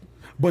 That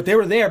But they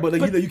were there. But,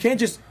 like, you can't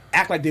just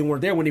act like they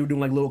weren't there when they were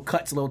doing like little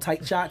cuts, little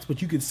tight shots.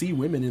 But you could see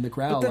women in the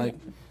crowd.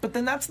 but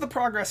then that's the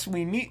progress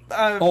we need.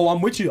 Oh,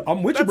 I'm with you.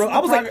 I'm with you,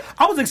 That's bro. the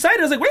I was excited.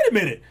 I was like, wait a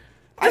minute.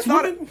 I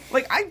thought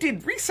I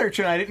did research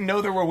and I didn't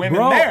know there were women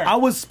Bro, there. I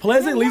was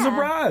pleasantly Yeah.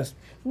 surprised.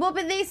 Well,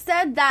 but they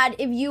said that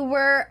if you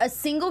were a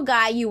single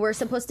guy, you were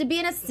supposed to be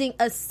in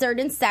a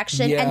certain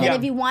section, Yeah. and then Yeah.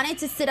 if you wanted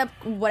to sit up,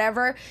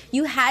 whatever,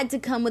 you had to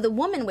come with a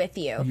woman with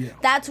you. Yeah.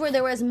 That's where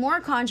there was more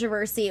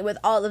controversy with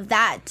all of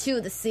that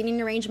too, the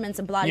seating arrangements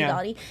and blah Yeah.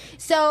 blah blah.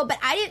 So, but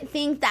I didn't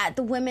think that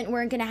the women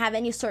weren't going to have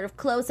any sort of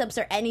close-ups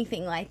or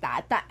anything like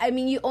that. I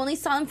mean, you only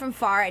saw them from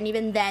far, and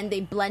even then they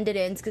blended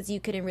in because you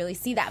couldn't really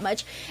see that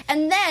much.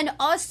 And then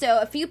also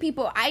a few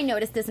people, I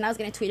noticed this, and I was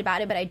going to tweet about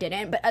it, but I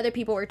didn't. But other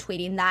people were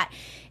tweeting that.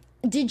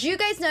 Did you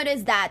guys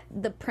notice that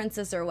the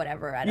princess or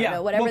whatever, I don't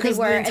know, whatever they 'cause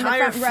were in the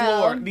front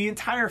row? The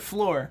entire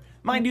floor.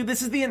 Mind you,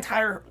 this is the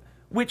entire,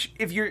 which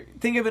if you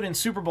think of it in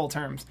Super Bowl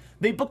terms,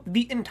 they booked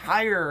the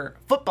entire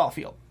football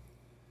field.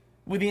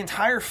 With the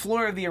entire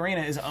floor of the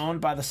arena is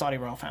owned by the Saudi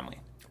royal family.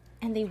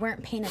 And they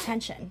weren't paying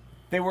attention.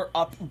 They were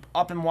up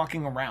and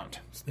walking around.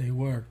 They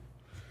were.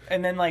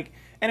 And then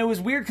and it was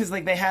weird because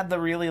they had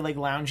the really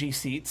loungy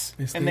seats,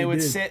 Yes, and they they would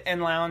did. sit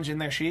and lounge in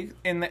their chic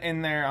in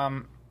their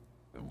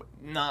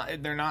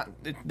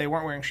they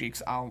weren't wearing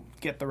sheiks. I'll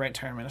get the right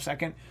term in a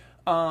second.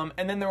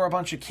 And then there were a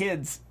bunch of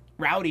kids,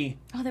 rowdy.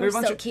 Oh, they There were a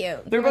bunch so of-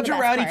 cute. There were a bunch the of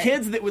best rowdy part.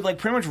 kids that would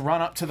pretty much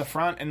run up to the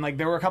front, and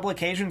there were a couple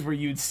occasions where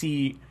you'd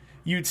see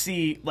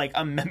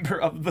a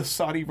member of the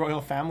Saudi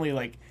royal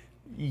family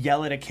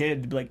yell at a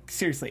kid,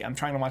 seriously, I'm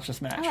trying to watch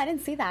this match. Oh, I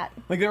didn't see that.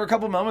 There were a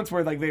couple moments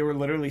where they were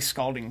literally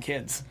scalding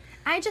kids.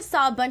 I just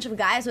saw a bunch of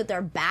guys with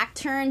their back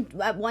turned.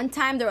 At one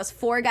time, there was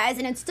 4 guys,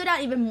 and it stood out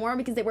even more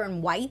because they were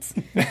in white. So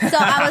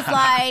I was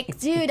like,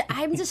 dude,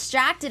 I'm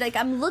distracted.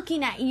 I'm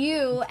looking at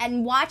you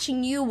and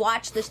watching you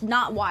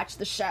not watch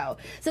the show.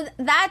 So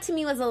that to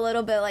me was a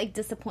little bit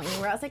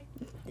disappointing. Where I was like,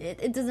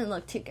 it doesn't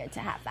look too good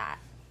to have that.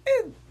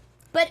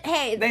 But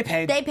hey, They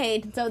paid. They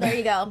paid. So there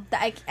you go.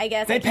 I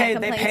guess They I can't paid.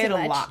 They complain paid too a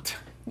much. lot.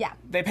 Yeah.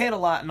 They paid a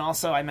lot, and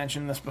also I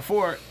mentioned this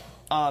before.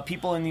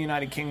 People in the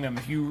United Kingdom,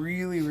 if you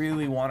really,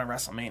 really want a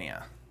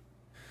WrestleMania,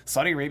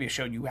 Saudi Arabia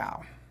showed you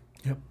how.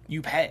 Yep.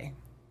 You pay.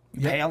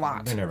 You pay a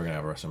lot. They're never gonna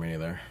have a WrestleMania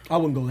there. I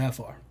wouldn't go that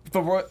far.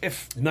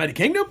 If United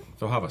Kingdom?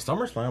 They'll have a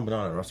SummerSlam, but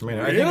not a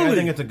WrestleMania. I Really?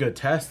 think it's a good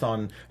test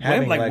on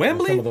having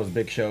Wembley? some of those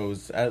big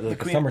shows, like a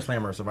Queen-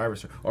 SummerSlam or a Survivor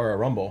Series or a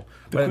Rumble.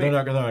 But Queen- they're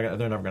never gonna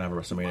have a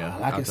WrestleMania.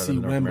 I can outside see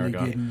of North Wembley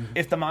America. getting.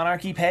 if the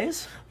monarchy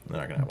pays, They're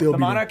not gonna have They'll one.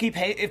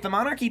 if the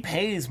monarchy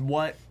pays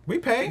what We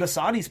pay. the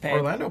Saudis pay,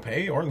 Orlando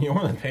pay, or New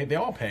Orleans pay. They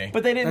all pay.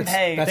 but they didn't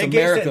pay. that's they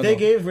America,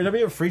 gave though.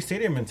 WWE a free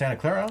stadium in Santa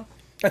Clara.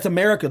 That's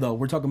America, though.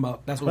 We're talking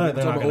about that's what They're we're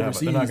talking not about gonna have-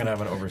 overseas. they're not gonna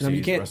have an overseas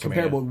You can't WrestleMania.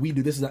 compare what we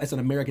do. It's an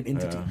American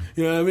entity. Yeah.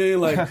 You know what I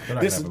mean? Like They're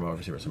not this. gonna have an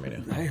overseas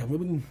WrestleMania. Damn, we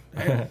wouldn't-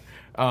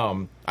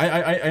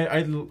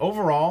 I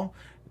overall,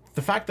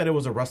 the fact that it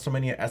was a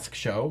WrestleMania-esque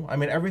show, I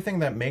mean, everything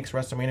that makes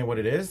WrestleMania what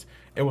it is,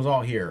 it was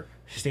all here.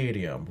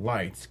 Stadium,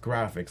 lights,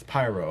 graphics,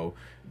 pyro,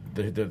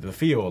 the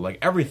feel,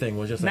 everything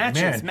was just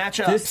Matches, man,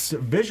 matchups. this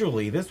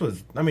visually, this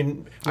was, I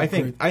mean, I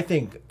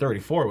think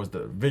 34 was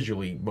the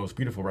visually most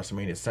beautiful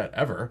WrestleMania set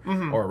ever,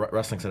 or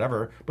wrestling set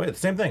ever, but it's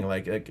the same thing,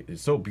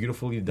 it's so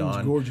beautifully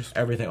done. gorgeous.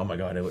 Everything, oh my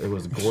God, it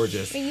was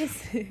gorgeous.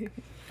 Please.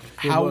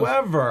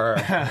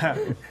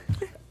 However,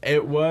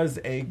 it was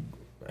a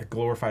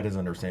glorified is an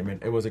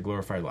understatement. It was a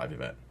glorified live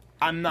event.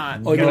 I'm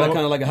not. Oh, you know, kind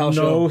of like a house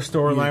No show.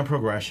 storyline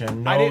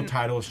progression. I No didn't-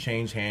 titles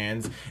change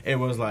hands. It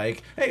was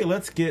like, hey,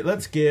 let's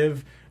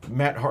give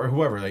Matt Hart,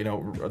 whoever,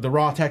 the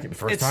Raw Tech, the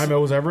first It's- time it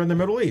was ever in the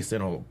Middle East.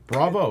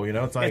 Bravo.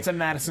 It's like It's a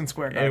Madison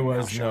Square it Garden was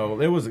house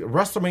show. it was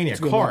WrestleMania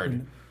good card.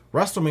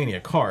 luck.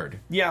 WrestleMania card.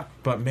 Yeah.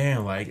 But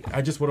man,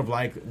 I just would have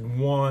liked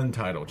one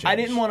title change. I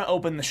didn't want to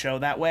open the show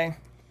that way,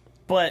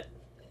 but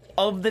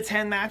of the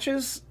 10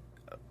 matches,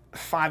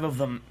 5 of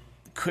them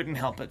couldn't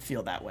help but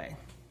feel that way.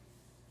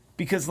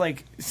 Because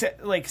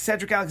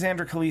Cedric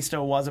Alexander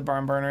Kalisto was a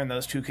barn burner, and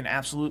those two can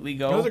absolutely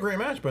go. It was a great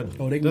match, but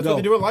Oh, they can that's go. what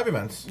they do at live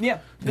events. Yeah,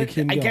 They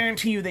can I go.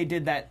 guarantee you they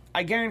did that.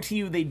 I guarantee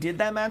you they did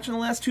that match in the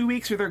last 2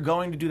 weeks, or they're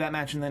going to do that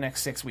match in the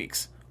next 6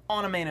 weeks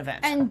on a main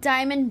event. And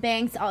Diamond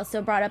Banks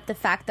also brought up the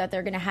fact that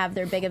they're going to have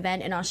their big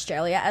event in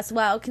Australia as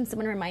well. Can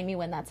someone remind me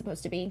when that's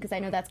supposed to be? Because I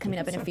know that's coming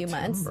up in a few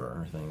months.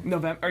 September, I think.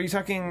 November? Are you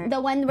talking? The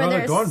one where No, they're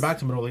there's going back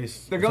to Middle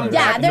East. They're going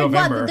yeah, back in they're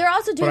November, they're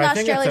also doing but the I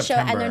think it's Australia show,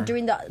 and they're September.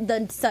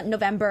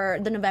 doing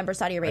the November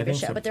Saudi Arabia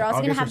think show. But they're also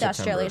going to August have or the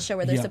Australia September. show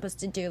where they're Yeah. supposed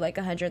to do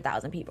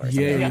 100,000 people or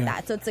something Yeah. like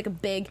that. So it's a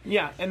big.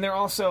 Yeah, and they're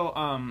also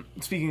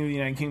speaking of the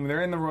United Kingdom,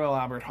 they're in the Royal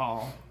Albert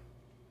Hall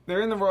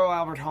They're in the Royal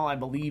Albert Hall, I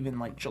believe, in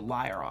like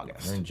July or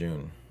August. They're in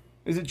June.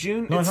 Is it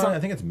June? No, I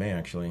think it's May,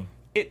 actually.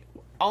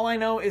 All I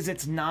know is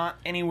it's not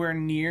anywhere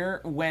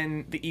near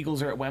when the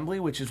Eagles are at Wembley,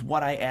 which is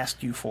what I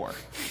asked you for.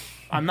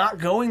 I'm not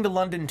going to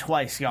London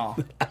twice, y'all.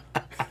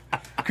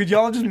 Could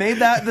y'all just made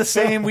that the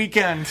same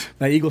weekend?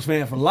 That Eagles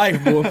fan for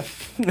life, boy.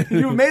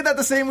 You made that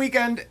the same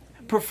weekend,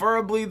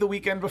 preferably the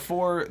weekend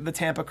before the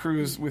Tampa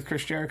cruise with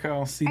Chris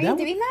Jericho. See, Are you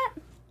doing that?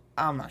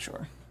 I'm not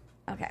sure.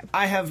 Okay.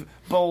 I have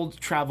bold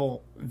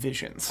travel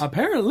visions.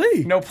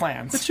 Apparently. No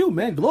plans. Look at you,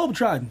 man.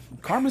 Globetrotting.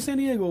 Carmen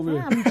Sandiego over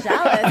here. I'm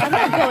jealous. I'm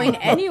not going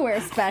anywhere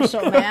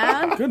special,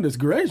 man. Goodness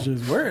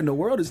gracious. Where in the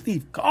world is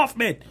Steve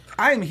Kaufman?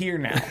 I'm here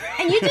now.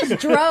 And you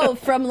just drove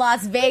from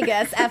Las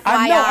Vegas, FYI.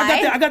 I know.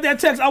 I got that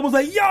text. I was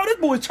like, yo, this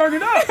boy's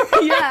turning up.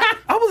 Yeah.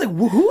 I was like,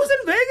 who's in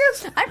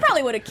Vegas? I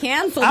probably would have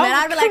canceled, man.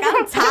 I'd be like,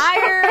 I'm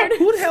tired.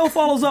 Who the hell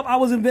follows up? I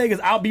was in Vegas.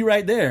 I'll be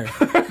right there.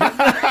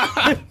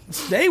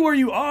 Stay where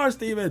you are,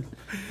 Steven.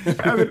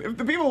 I mean, if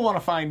the people want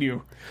to find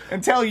you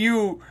and tell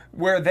you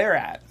where they're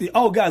at.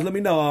 Oh, guys, let me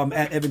know.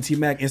 At Evan T.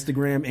 Mac,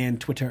 Instagram, and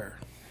Twitter.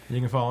 You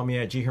can follow me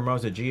at G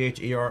Hermoza,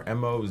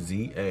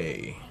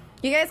 GHERMOZA.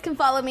 You guys can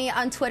follow me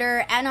on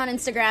Twitter and on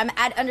Instagram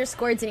at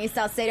 _Denise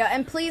Salcedo.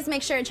 And please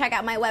make sure to check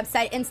out my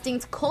website,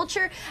 Instinct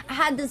Culture. I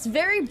had this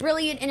very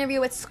brilliant interview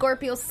with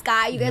Scorpio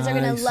Sky. You guys are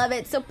going to love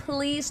it. So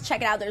please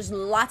check it out. There's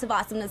lots of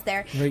awesomeness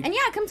there. Right. And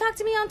yeah, come talk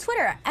to me on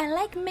Twitter. I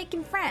like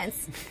making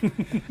friends.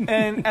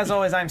 And as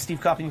always, I'm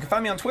Steve Kaufman. You can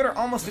find me on Twitter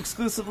almost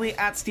exclusively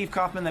at Steve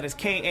Kaufman. That is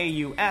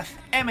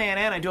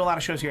KAUFMANN. I do a lot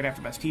of shows here at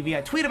AfterBuzz TV.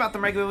 I tweet about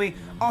them regularly.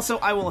 Also,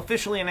 I will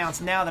officially announce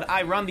now that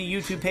I run the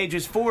YouTube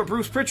pages for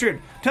Bruce Pritchard,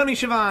 Tony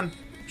Schiavone,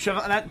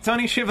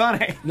 Tony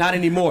Schiavone. Not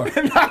anymore.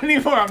 Not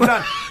anymore. I'm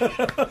done.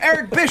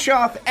 Eric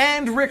Bischoff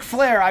and Ric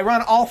Flair. I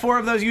run all 4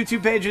 of those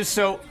YouTube pages,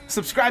 so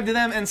subscribe to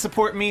them and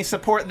support me.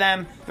 Support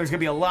them. There's going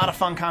to be a lot of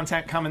fun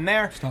content coming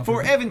there.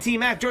 For Evan T.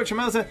 Mac, George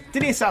Hermoza,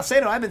 Denise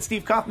Salcedo, I've been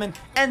Steve Kaufman,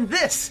 and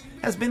this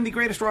has been the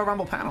Greatest Royal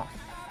Rumble panel.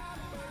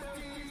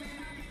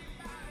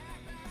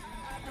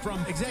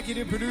 From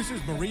executive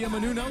producers Maria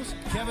Menounos,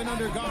 Kevin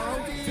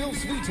Undergaro, Phil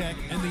Svitek,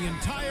 and the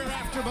entire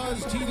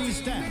AfterBuzz TV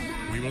staff,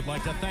 we would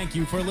like to thank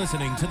you for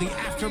listening to the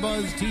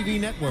AfterBuzz TV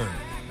network.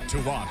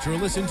 To watch or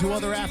listen to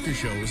other after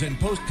shows and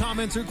post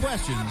comments or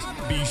questions,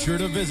 be sure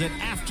to visit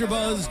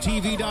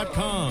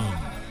AfterBuzzTV.com.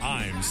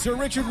 I'm Sir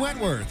Richard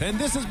Wentworth, and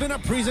this has been a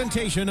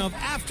presentation of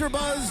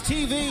AfterBuzz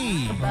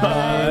TV.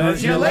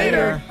 Buzz you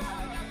later.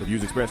 The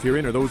views expressed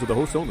herein are those of the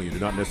hosts only and do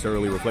not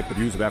necessarily reflect the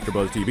views of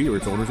AfterBuzz TV or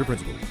its owners or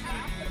principals.